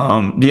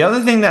 The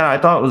other thing that I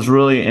thought was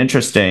really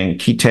interesting,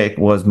 key take,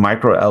 was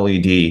micro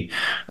LED,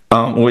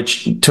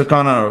 which took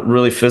on a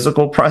really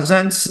physical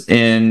presence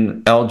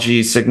in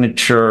LG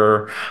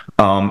signature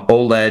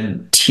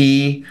OLED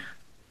T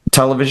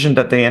television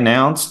that they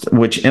announced,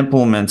 which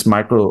implements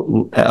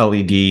micro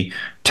LED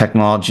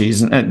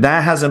technologies, and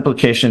that has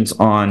implications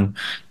on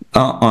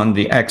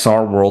the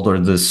XR world, or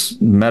this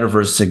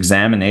metaverse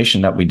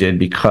examination that we did,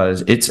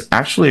 because it's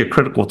actually a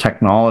critical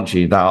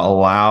technology that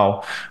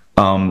allow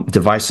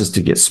devices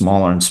to get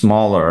smaller and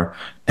smaller,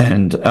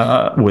 and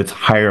with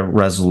higher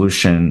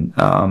resolution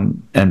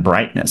and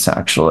brightness,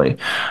 actually,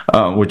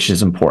 which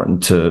is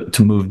important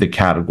to move the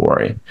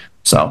category.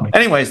 So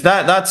anyways,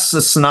 that's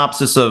the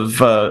synopsis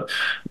of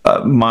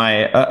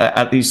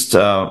at least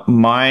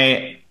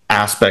my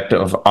aspect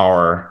of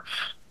our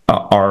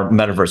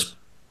metaverse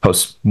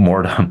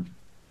post-mortem.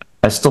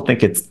 I still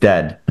think it's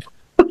dead.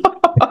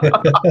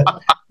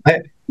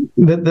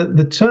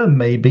 The term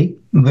maybe,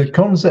 the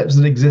concepts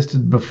that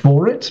existed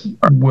before it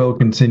will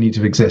continue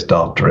to exist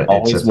after it.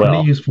 Always it's a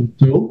pretty useful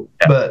tool,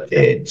 yeah. But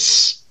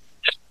it's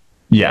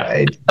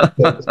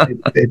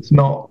it's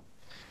not.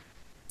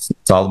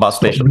 It's all about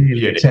spatial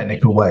really a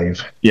technical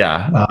wave.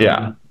 Yeah,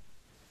 yeah.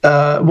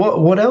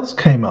 What else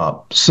came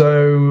up?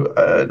 So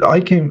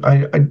I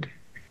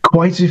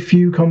quite a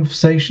few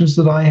conversations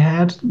that I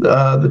had.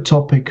 The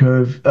topic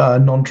of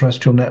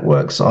non-terrestrial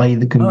networks, i.e.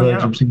 the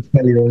convergence between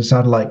cellular and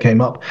satellite, came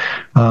up.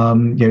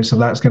 So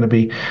that's going to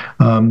be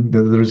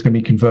there is going to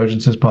be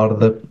convergence as part of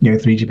the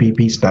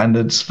 3GPP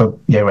standards for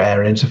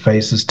air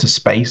interfaces to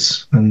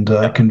space, and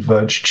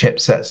converged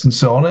chipsets and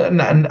so on.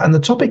 And the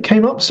topic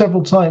came up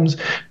several times,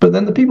 but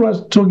then the people I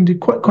was talking to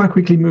quite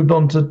quickly moved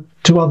on to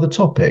other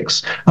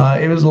topics.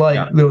 It was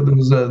like there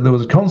was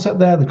a concept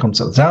there. The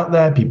concept's out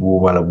there. People were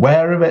well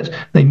aware of it.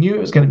 They knew it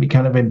was going to be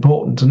kind of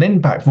important and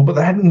impactful, but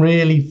they hadn't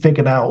really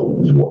figured out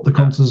what the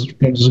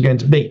consequences are going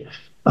to be.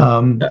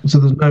 So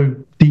there's no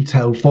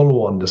detailed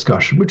follow-on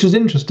discussion, which is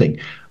interesting.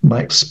 I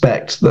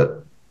expect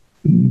that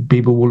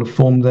people will have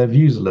formed their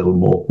views a little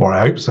more, or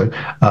I hope so,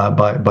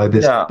 by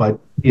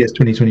CES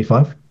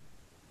 2025.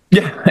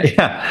 Yeah.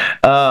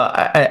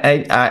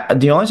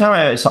 The only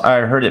time I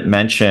heard it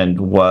mentioned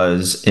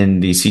was in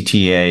the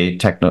CTA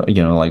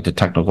like the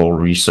technical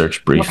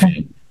research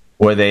briefing,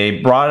 where they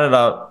brought it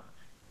up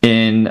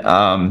in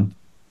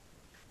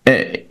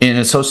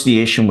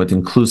association with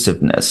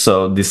inclusiveness.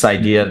 So this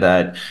idea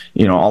that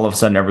all of a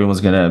sudden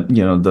everyone's gonna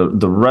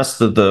the rest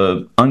of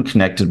the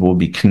unconnected will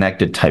be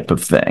connected type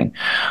of thing.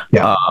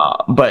 Yeah.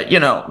 But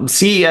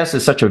CES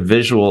is such a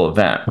visual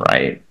event,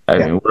 right? I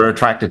mean, we're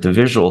attracted to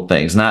visual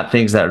things, not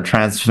things that are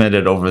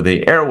transmitted over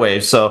the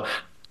airwaves. So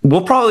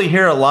we'll probably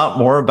hear a lot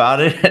more about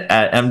it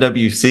at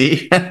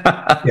MWC.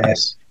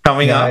 Yes.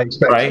 Coming up,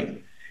 right?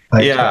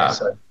 I expect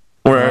so.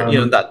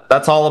 Where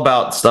that's all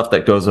about stuff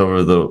that goes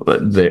over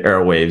the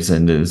airwaves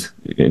and is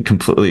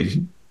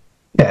completely.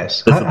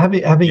 Yes.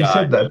 Having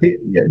said that,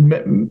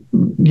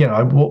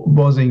 I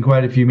was in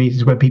quite a few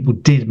meetings where people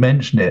did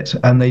mention it,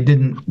 and they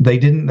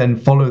didn't then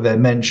follow their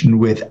mention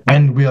with,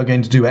 and we are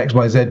going to do X,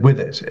 Y, Z with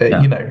it.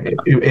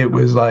 It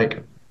was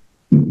like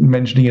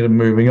mentioning it and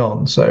moving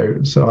on. So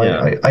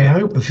I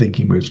hope the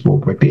thinking moves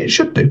forward quickly. It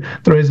should do.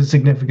 There is a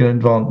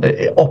significant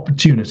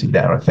opportunity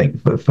there, I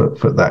think,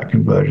 for that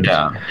convergence.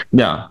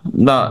 Yeah.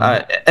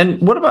 No, and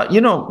what about,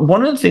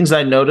 one of the things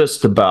I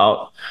noticed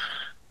about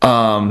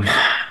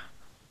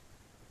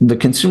the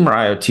consumer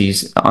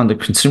IoTs, on the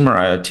consumer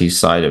IoT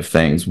side of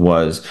things,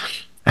 was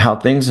how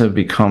things have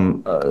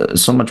become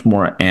so much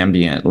more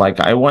ambient. Like,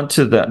 I went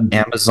to the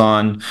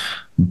Amazon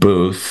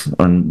booth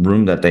or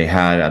room that they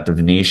had at the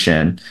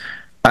Venetian.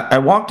 I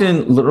walked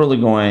in literally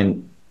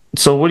going,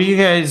 so what are you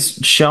guys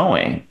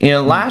showing?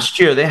 Last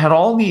year they had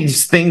all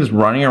these things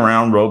running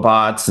around,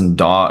 robots and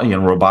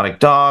robotic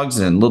dogs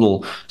and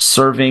little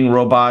serving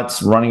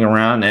robots running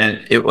around,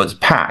 and it was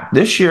packed.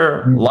 This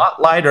year, a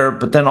lot lighter,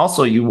 but then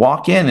also you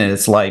walk in and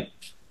it's like,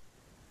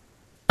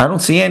 I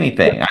don't see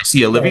anything. I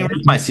see a living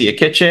room, I see a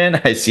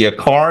kitchen, I see a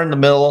car in the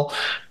middle.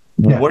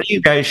 What are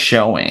you guys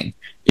showing?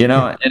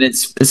 And it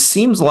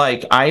seems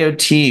like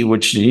IoT,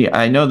 which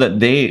I know that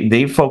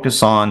they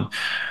focus on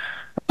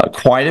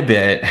quite a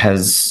bit,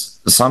 has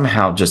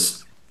somehow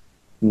just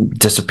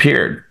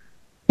disappeared.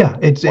 Yeah,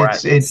 it's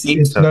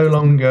no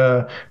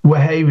longer,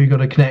 well, hey, we've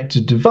got a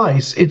connected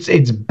device.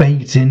 It's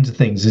baked into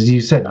things, as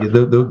you said.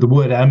 The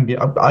word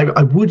ambient.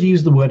 I would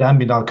use the word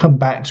ambient. I'll come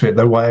back to it,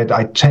 though.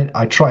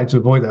 I try to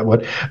avoid that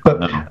word,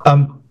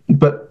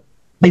 but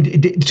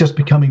it's just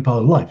becoming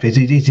part of life. It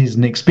is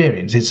an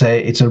experience.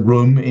 It's a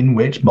room in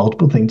which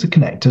multiple things are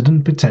connected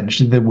and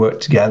potentially they work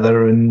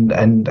together and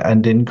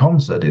in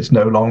concert. It's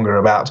no longer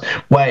about,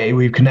 way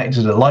we've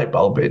connected a light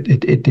bulb.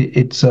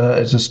 It's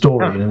a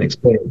story and an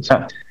experience.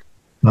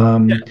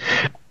 On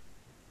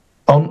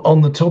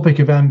the topic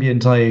of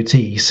ambient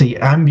IoT, see,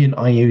 ambient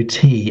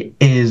IoT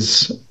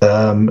is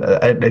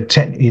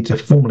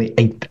it's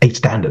formally a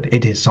standard.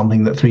 It is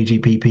something that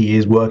 3GPP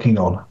is working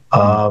on,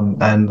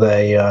 and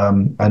they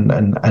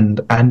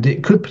and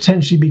it could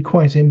potentially be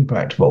quite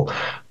impactful.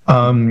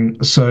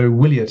 So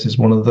Wiliot is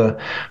one of the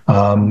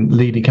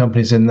leading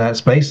companies in that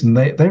space, and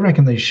they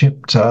reckon they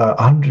shipped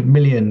 100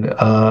 million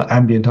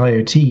ambient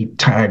IoT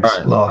tags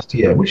last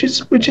year, which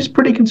is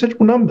pretty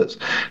considerable numbers.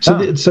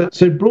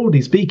 So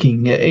broadly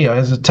speaking,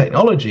 as a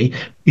technology,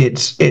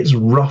 it's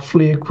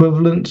roughly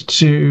equivalent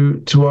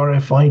to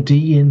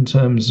RFID in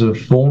terms of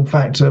form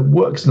factor.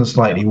 Works in a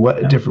slightly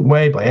different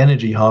way by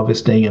energy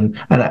harvesting, and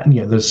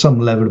there's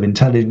some level of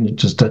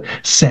intelligence just to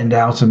send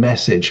out a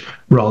message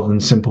rather than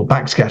simple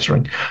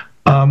backscattering.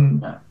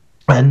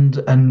 And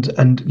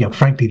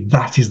frankly,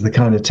 that is the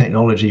kind of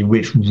technology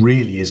which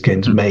really is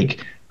going to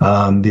make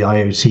the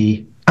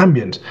IoT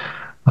ambient.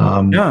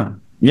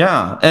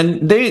 Yeah,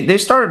 and they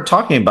started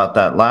talking about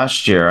that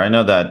last year. I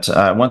know that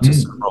I went to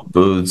several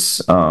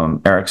booths,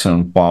 Ericsson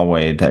and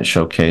Huawei, that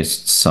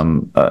showcased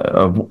some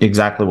of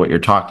exactly what you're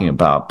talking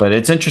about. But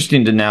it's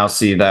interesting to now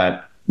see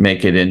that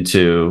make it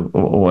into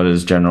what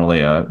is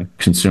generally a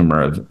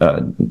consumer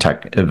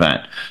tech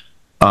event.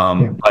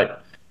 But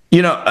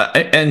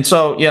and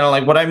so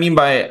like what I mean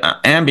by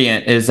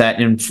ambient is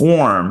that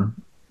inform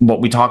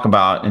what we talk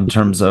about in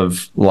terms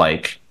of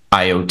like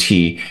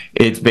IoT.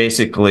 It's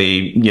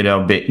basically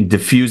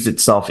diffused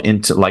itself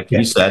into, like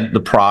you said,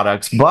 the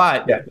products,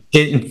 but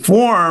in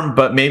form,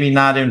 but maybe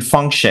not in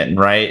function,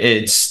 right?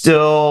 It's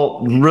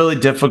still really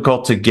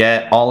difficult to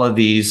get all of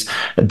these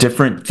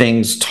different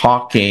things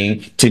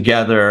talking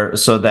together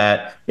so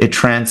that it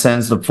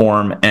transcends the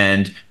form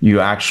and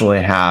you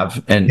actually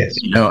have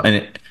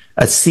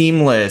a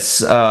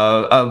seamless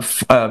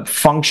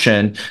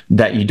function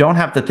that you don't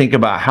have to think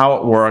about how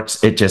it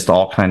works. It just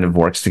all kind of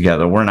works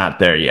together. We're not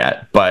there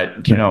yet,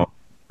 but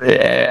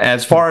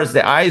as far as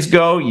the eyes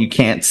go, you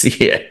can't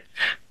see it.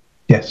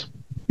 Yes.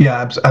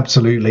 Yeah,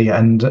 absolutely,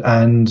 and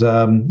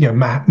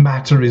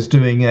Matter is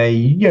doing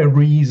a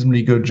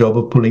reasonably good job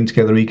of pulling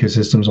together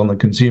ecosystems on the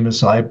consumer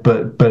side.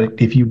 But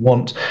if you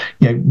want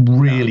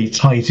really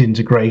tight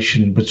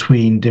integration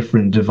between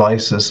different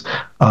devices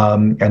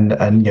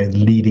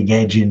and leading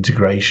edge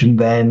integration,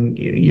 then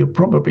you're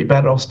probably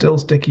better off still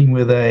sticking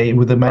with a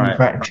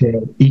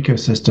manufacturer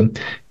ecosystem.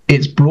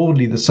 It's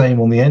broadly the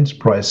same on the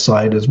enterprise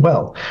side as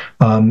well.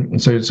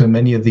 So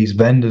many of these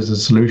vendors and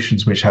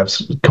solutions which have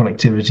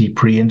connectivity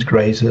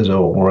pre-integrated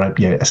or a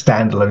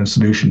standalone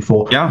solution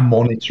for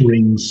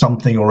monitoring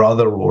something or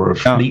other, or a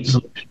fleet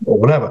solution or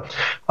whatever.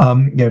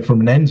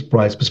 From an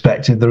enterprise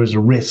perspective, there is a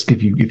risk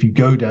if you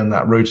go down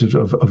that route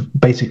of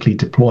basically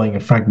deploying a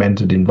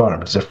fragmented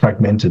environment. It's a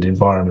fragmented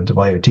environment of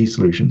IoT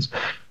solutions.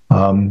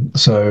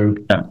 So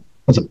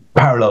there's a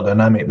parallel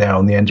dynamic there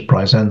on the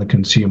enterprise and the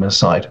consumer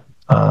side.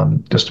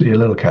 Just to be a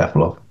little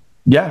careful of.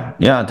 Yeah,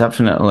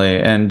 definitely.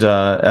 And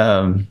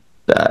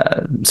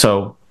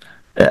so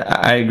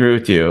I agree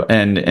with you.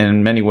 And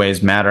in many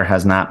ways, Matter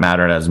has not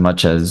mattered as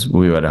much as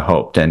we would have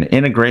hoped. And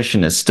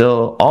integration is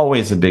still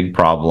always a big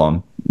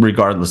problem,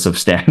 regardless of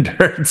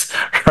standards,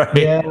 right?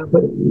 Yeah,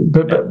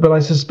 but I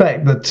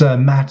suspect that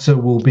Matter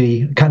will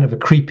be kind of a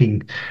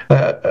creeping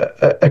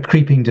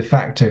de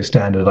facto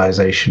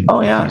standardization. Oh,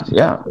 If you yeah, see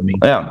yeah, what I mean.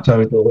 yeah.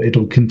 So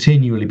it'll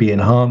continually be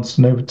enhanced,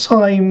 and over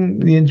time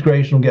the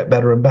integration will get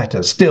better and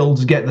better. Still,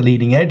 to get the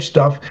leading edge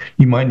stuff,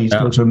 you might need to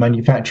go Yeah. to a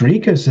manufacturer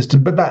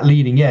ecosystem, but that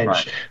leading Right.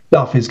 edge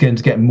stuff is going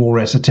to get more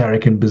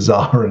esoteric and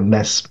bizarre and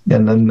less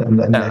central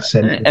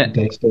to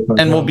day-to-day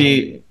And will functionality.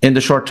 be in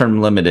the short term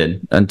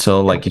limited until,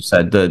 Yeah, like you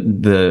said,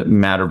 the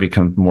Matter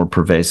becomes more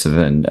pervasive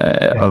and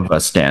yeah. of a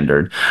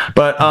standard.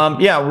 But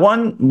yeah,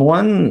 one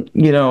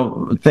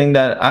thing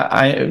that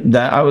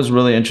I was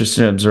really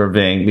interested in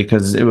observing,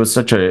 because it was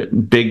such a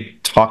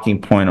big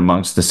talking point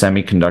amongst the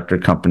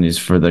semiconductor companies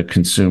for the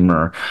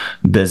consumer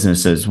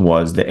businesses,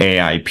 was the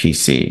AI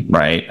PC,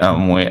 right?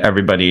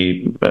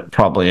 Everybody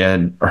probably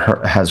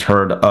has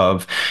heard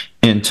of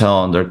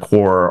Intel and their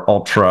Core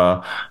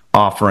Ultra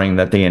offering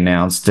that they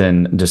announced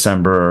in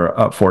December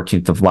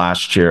 14th of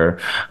last year.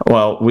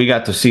 Well, we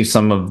got to see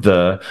some of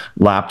the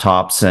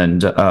laptops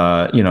and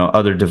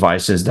other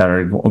devices that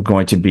are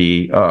going to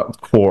be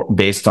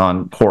based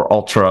on Core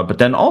Ultra, but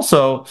then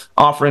also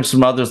offering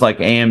some others like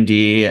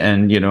AMD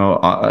and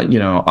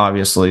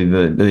obviously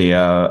the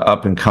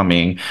up and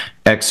coming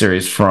X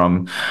series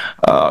from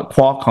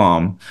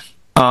Qualcomm.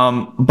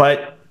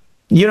 But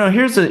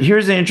here's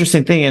an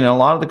interesting thing. In a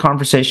lot of the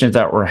conversations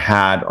that were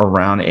had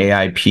around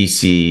AI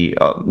PC,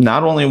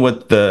 not only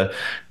with the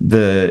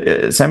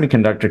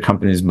semiconductor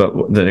companies,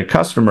 but the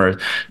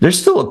customers, there's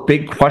still a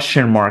big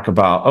question mark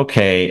about,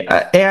 okay,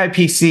 AI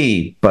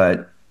PC,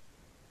 but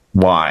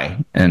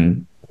why?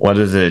 And what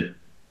is it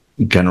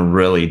going to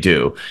really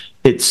do?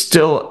 It's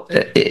still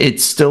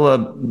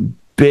a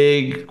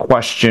big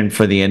question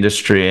for the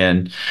industry.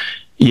 And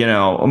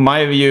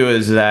my view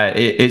is that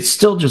it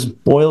still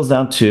just boils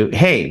down to,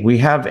 hey, we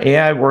have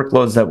AI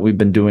workloads that we've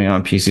been doing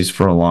on PCs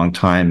for a long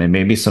time, and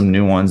maybe some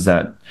new ones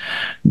that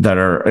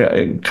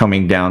are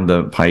coming down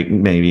the pike,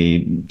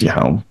 maybe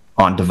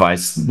on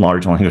device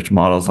large language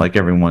models like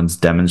everyone's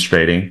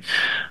demonstrating.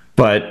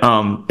 But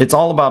it's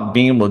all about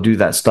being able to do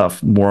that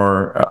stuff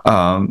more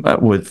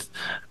with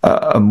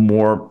a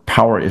more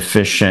power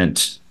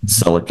efficient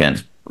silicon,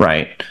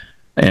 right?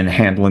 And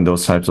handling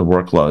those types of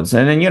workloads.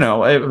 And then,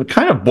 it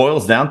kind of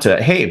boils down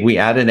to, hey, we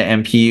added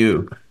an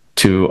MPU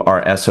to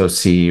our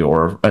SoC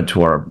or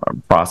to our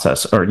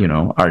process, or,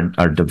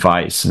 our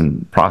device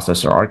and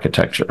processor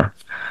architecture.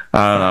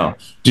 I don't know.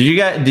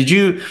 Did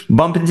you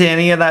bump into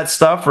any of that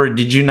stuff, or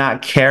did you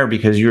not care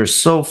because you're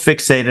so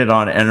fixated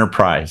on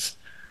enterprise?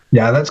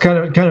 Yeah, that's kind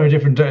of a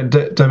different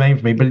domain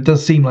for me, but it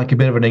does seem like a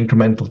bit of an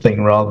incremental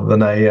thing rather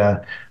than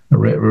a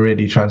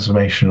really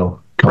transformational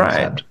Right.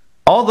 concept.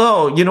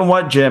 Although, you know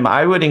what, Jim,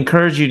 I would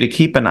encourage you to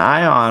keep an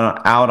eye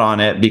out on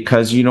it,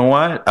 because you know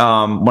what,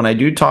 when I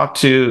do talk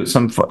to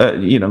some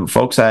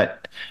folks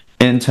at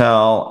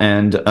Intel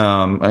and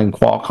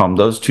Qualcomm,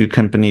 those two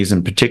companies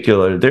in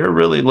particular, they're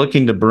really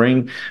looking to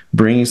bring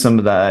some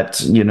of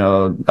that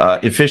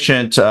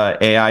efficient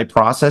AI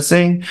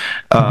processing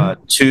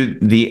to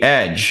the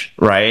edge,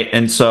 right?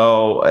 And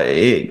so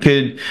it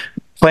could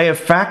play a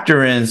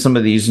factor in some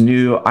of these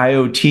new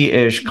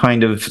IoT-ish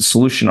kind of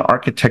solution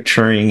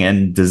architecturing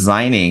and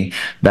designing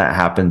that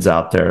happens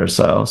out there.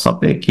 So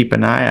something to keep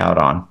an eye out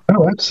on.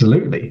 Oh,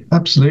 absolutely,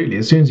 absolutely.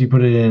 As soon as you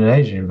put it in an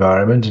edge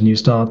environment and you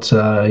start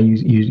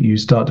you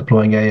start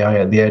deploying AI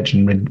at the edge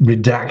and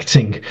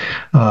redacting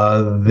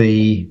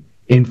the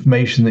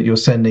information that you're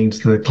sending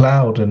to the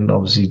cloud, and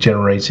obviously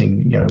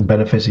generating,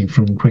 benefiting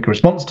from quicker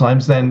response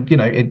times, then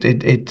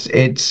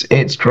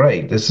it's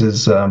great. This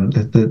is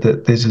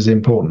this is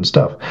important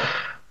stuff.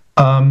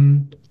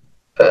 Um,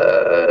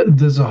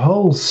 there's a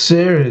whole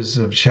series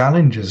of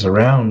challenges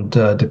around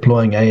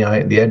deploying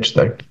AI at the edge,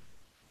 though.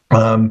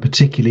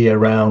 Particularly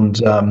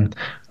around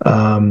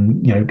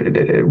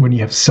when you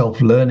have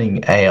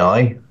self-learning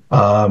AI,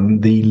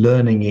 the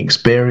learning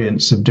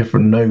experience of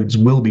different nodes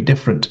will be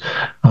different.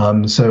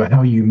 So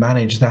how you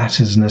manage that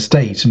as an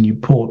estate, and you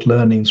port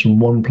learnings from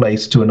one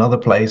place to another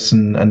place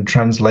and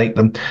translate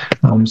them.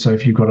 So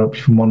if if you're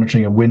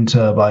monitoring a wind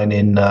turbine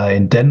in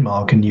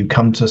Denmark, and you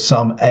come to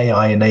some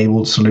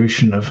AI-enabled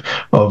solution of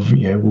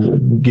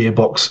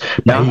gearbox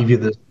Yeah. behavior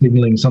that's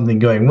signaling something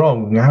going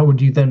wrong, how would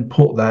you then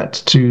port that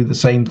to the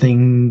same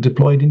thing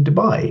deployed in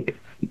Dubai?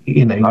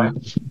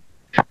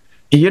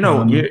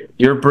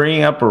 You're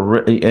bringing up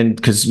and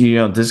because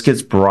this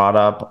gets brought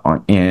up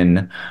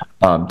in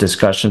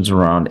discussions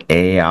around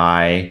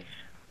AI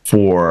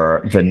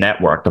for the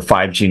network, the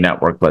 5G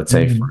network, let's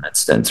say, for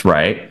instance,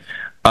 right?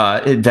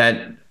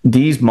 That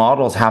these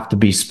models have to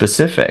be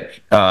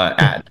specific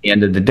at the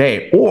end of the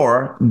day,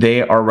 or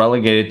they are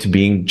relegated to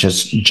being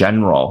just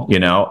general,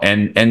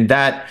 and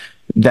that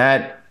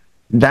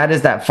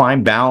is that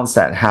fine balance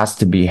that has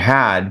to be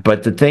had.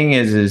 But the thing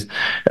is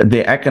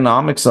the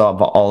economics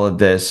of all of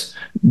this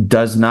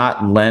does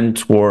not lend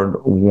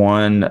toward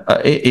one.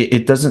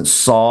 It doesn't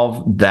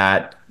solve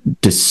that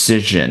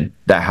decision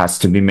that has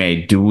to be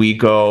made. Do we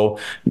go,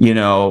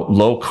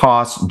 low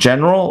cost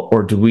general,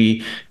 or do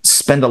we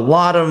spend a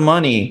lot of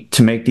money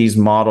to make these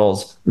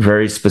models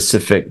very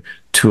specific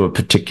to a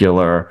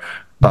particular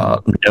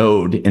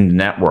node in the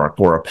network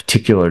or a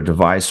particular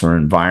device or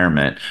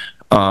environment?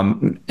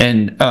 That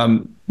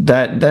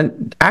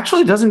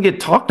actually doesn't get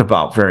talked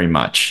about very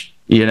much,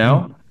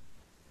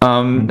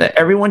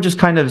 Everyone just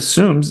kind of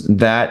assumes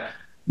that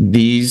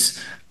these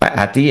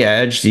at the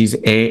edge, these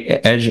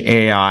edge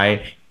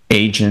AI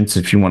agents,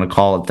 if you want to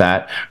call it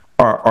that,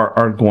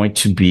 are going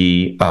to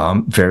be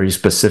very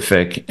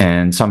specific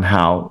and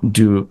somehow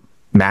do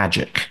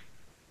magic,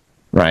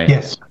 right?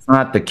 Yes. That's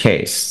not the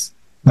case.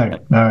 No,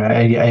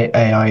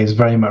 AI is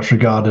very much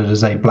regarded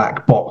as a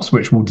black box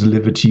which will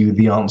deliver to you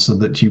the answer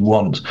that you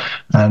want,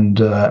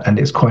 and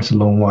it's quite a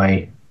long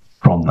way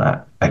from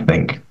that, I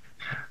think.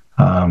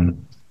 But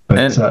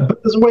there's a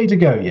way to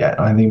go yet.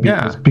 I think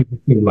people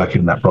feel like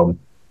in that problem.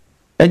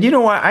 And you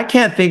know what? I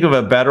can't think of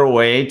a better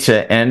way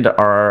to end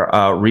our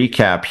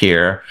recap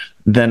here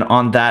than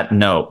on that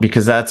note,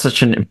 because that's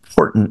such an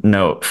important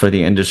note for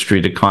the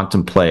industry to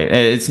contemplate.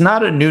 It's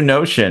not a new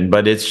notion,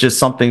 but it's just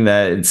something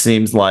that it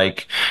seems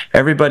like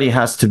everybody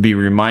has to be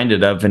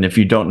reminded of. And if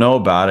you don't know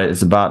about it,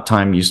 it's about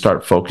time you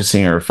start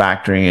focusing or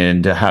factoring it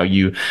into how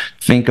you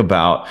think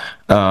about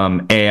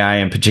AI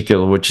in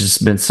particular, which has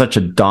been such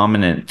a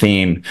dominant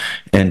theme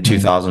in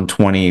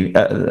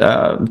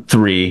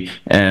 2023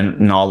 and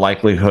in all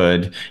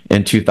likelihood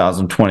in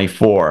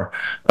 2024.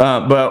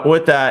 But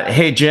with that,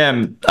 hey,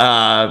 Jim,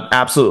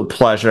 absolute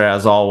pleasure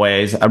as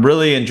always. I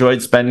really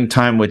enjoyed spending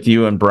time with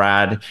you and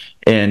Brad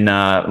in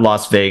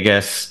Las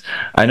Vegas.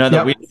 I know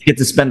that we get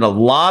to spend a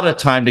lot of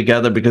time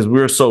together because we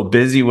were so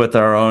busy with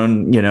our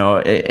own,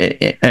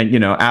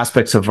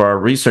 aspects of our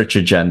research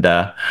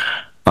agenda.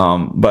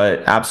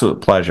 But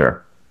absolute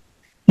pleasure.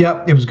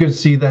 Yeah, it was good to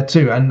see that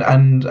too, and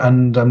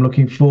I'm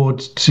looking forward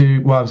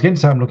to. Well, I was going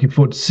to say I'm looking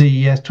forward to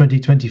CES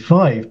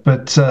 2025,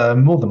 but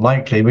more than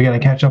likely we're going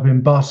to catch up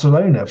in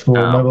Barcelona for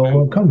Mobile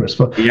World Congress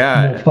for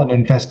more fun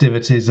and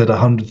festivities at a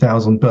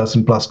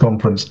 100,000-person plus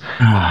conference.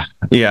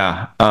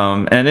 Yeah,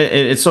 and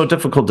it's so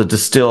difficult to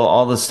distill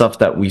all the stuff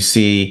that we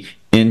see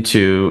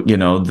into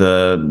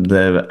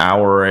the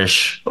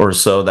hour-ish or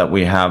so that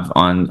we have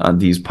on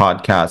these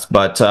podcasts.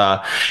 But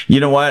you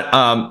know what,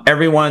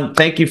 everyone,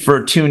 thank you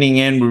for tuning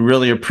in. We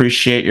really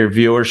appreciate your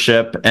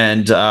viewership,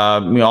 and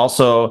we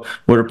also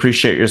would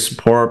appreciate your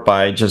support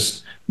by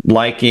just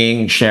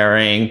liking,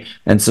 sharing,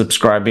 and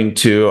subscribing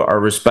to our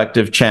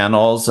respective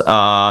channels. Make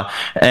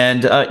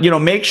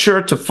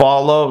sure to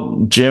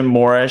follow Jim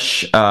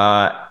Morrish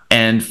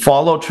and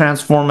follow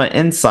Transforma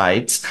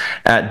Insights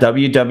at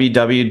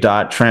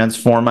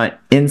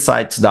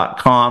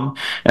www.transformainsights.com.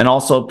 And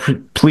also,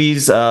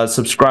 please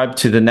subscribe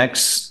to the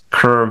Next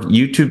Curve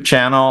YouTube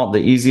channel. The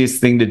easiest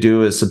thing to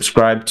do is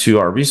subscribe to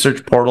our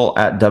research portal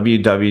at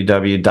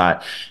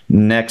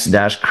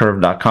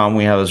www.next-curve.com.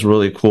 We have this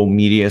really cool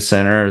media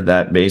center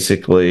that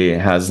basically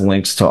has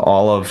links to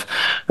all of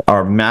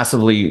our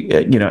massively,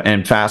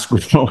 and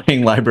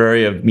fast-growing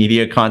library of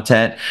media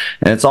content.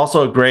 And it's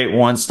also a great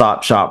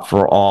one-stop shop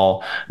for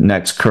all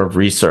Next Curve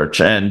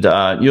research. And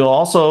you'll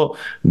also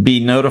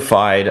be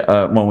notified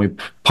when we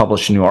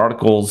publish new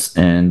articles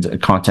and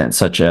content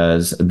such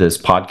as this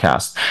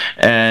podcast.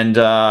 And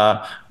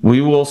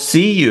we will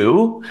see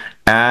you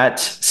at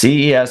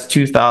CES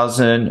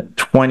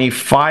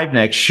 2025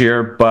 next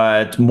year,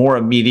 but more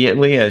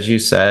immediately, as you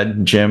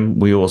said, Jim,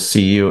 we will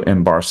see you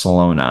in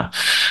Barcelona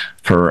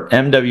for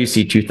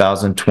MWC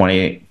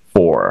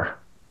 2024.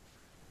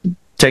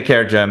 Take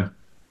care, Jim.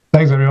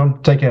 Thanks,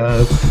 everyone. Take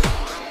care.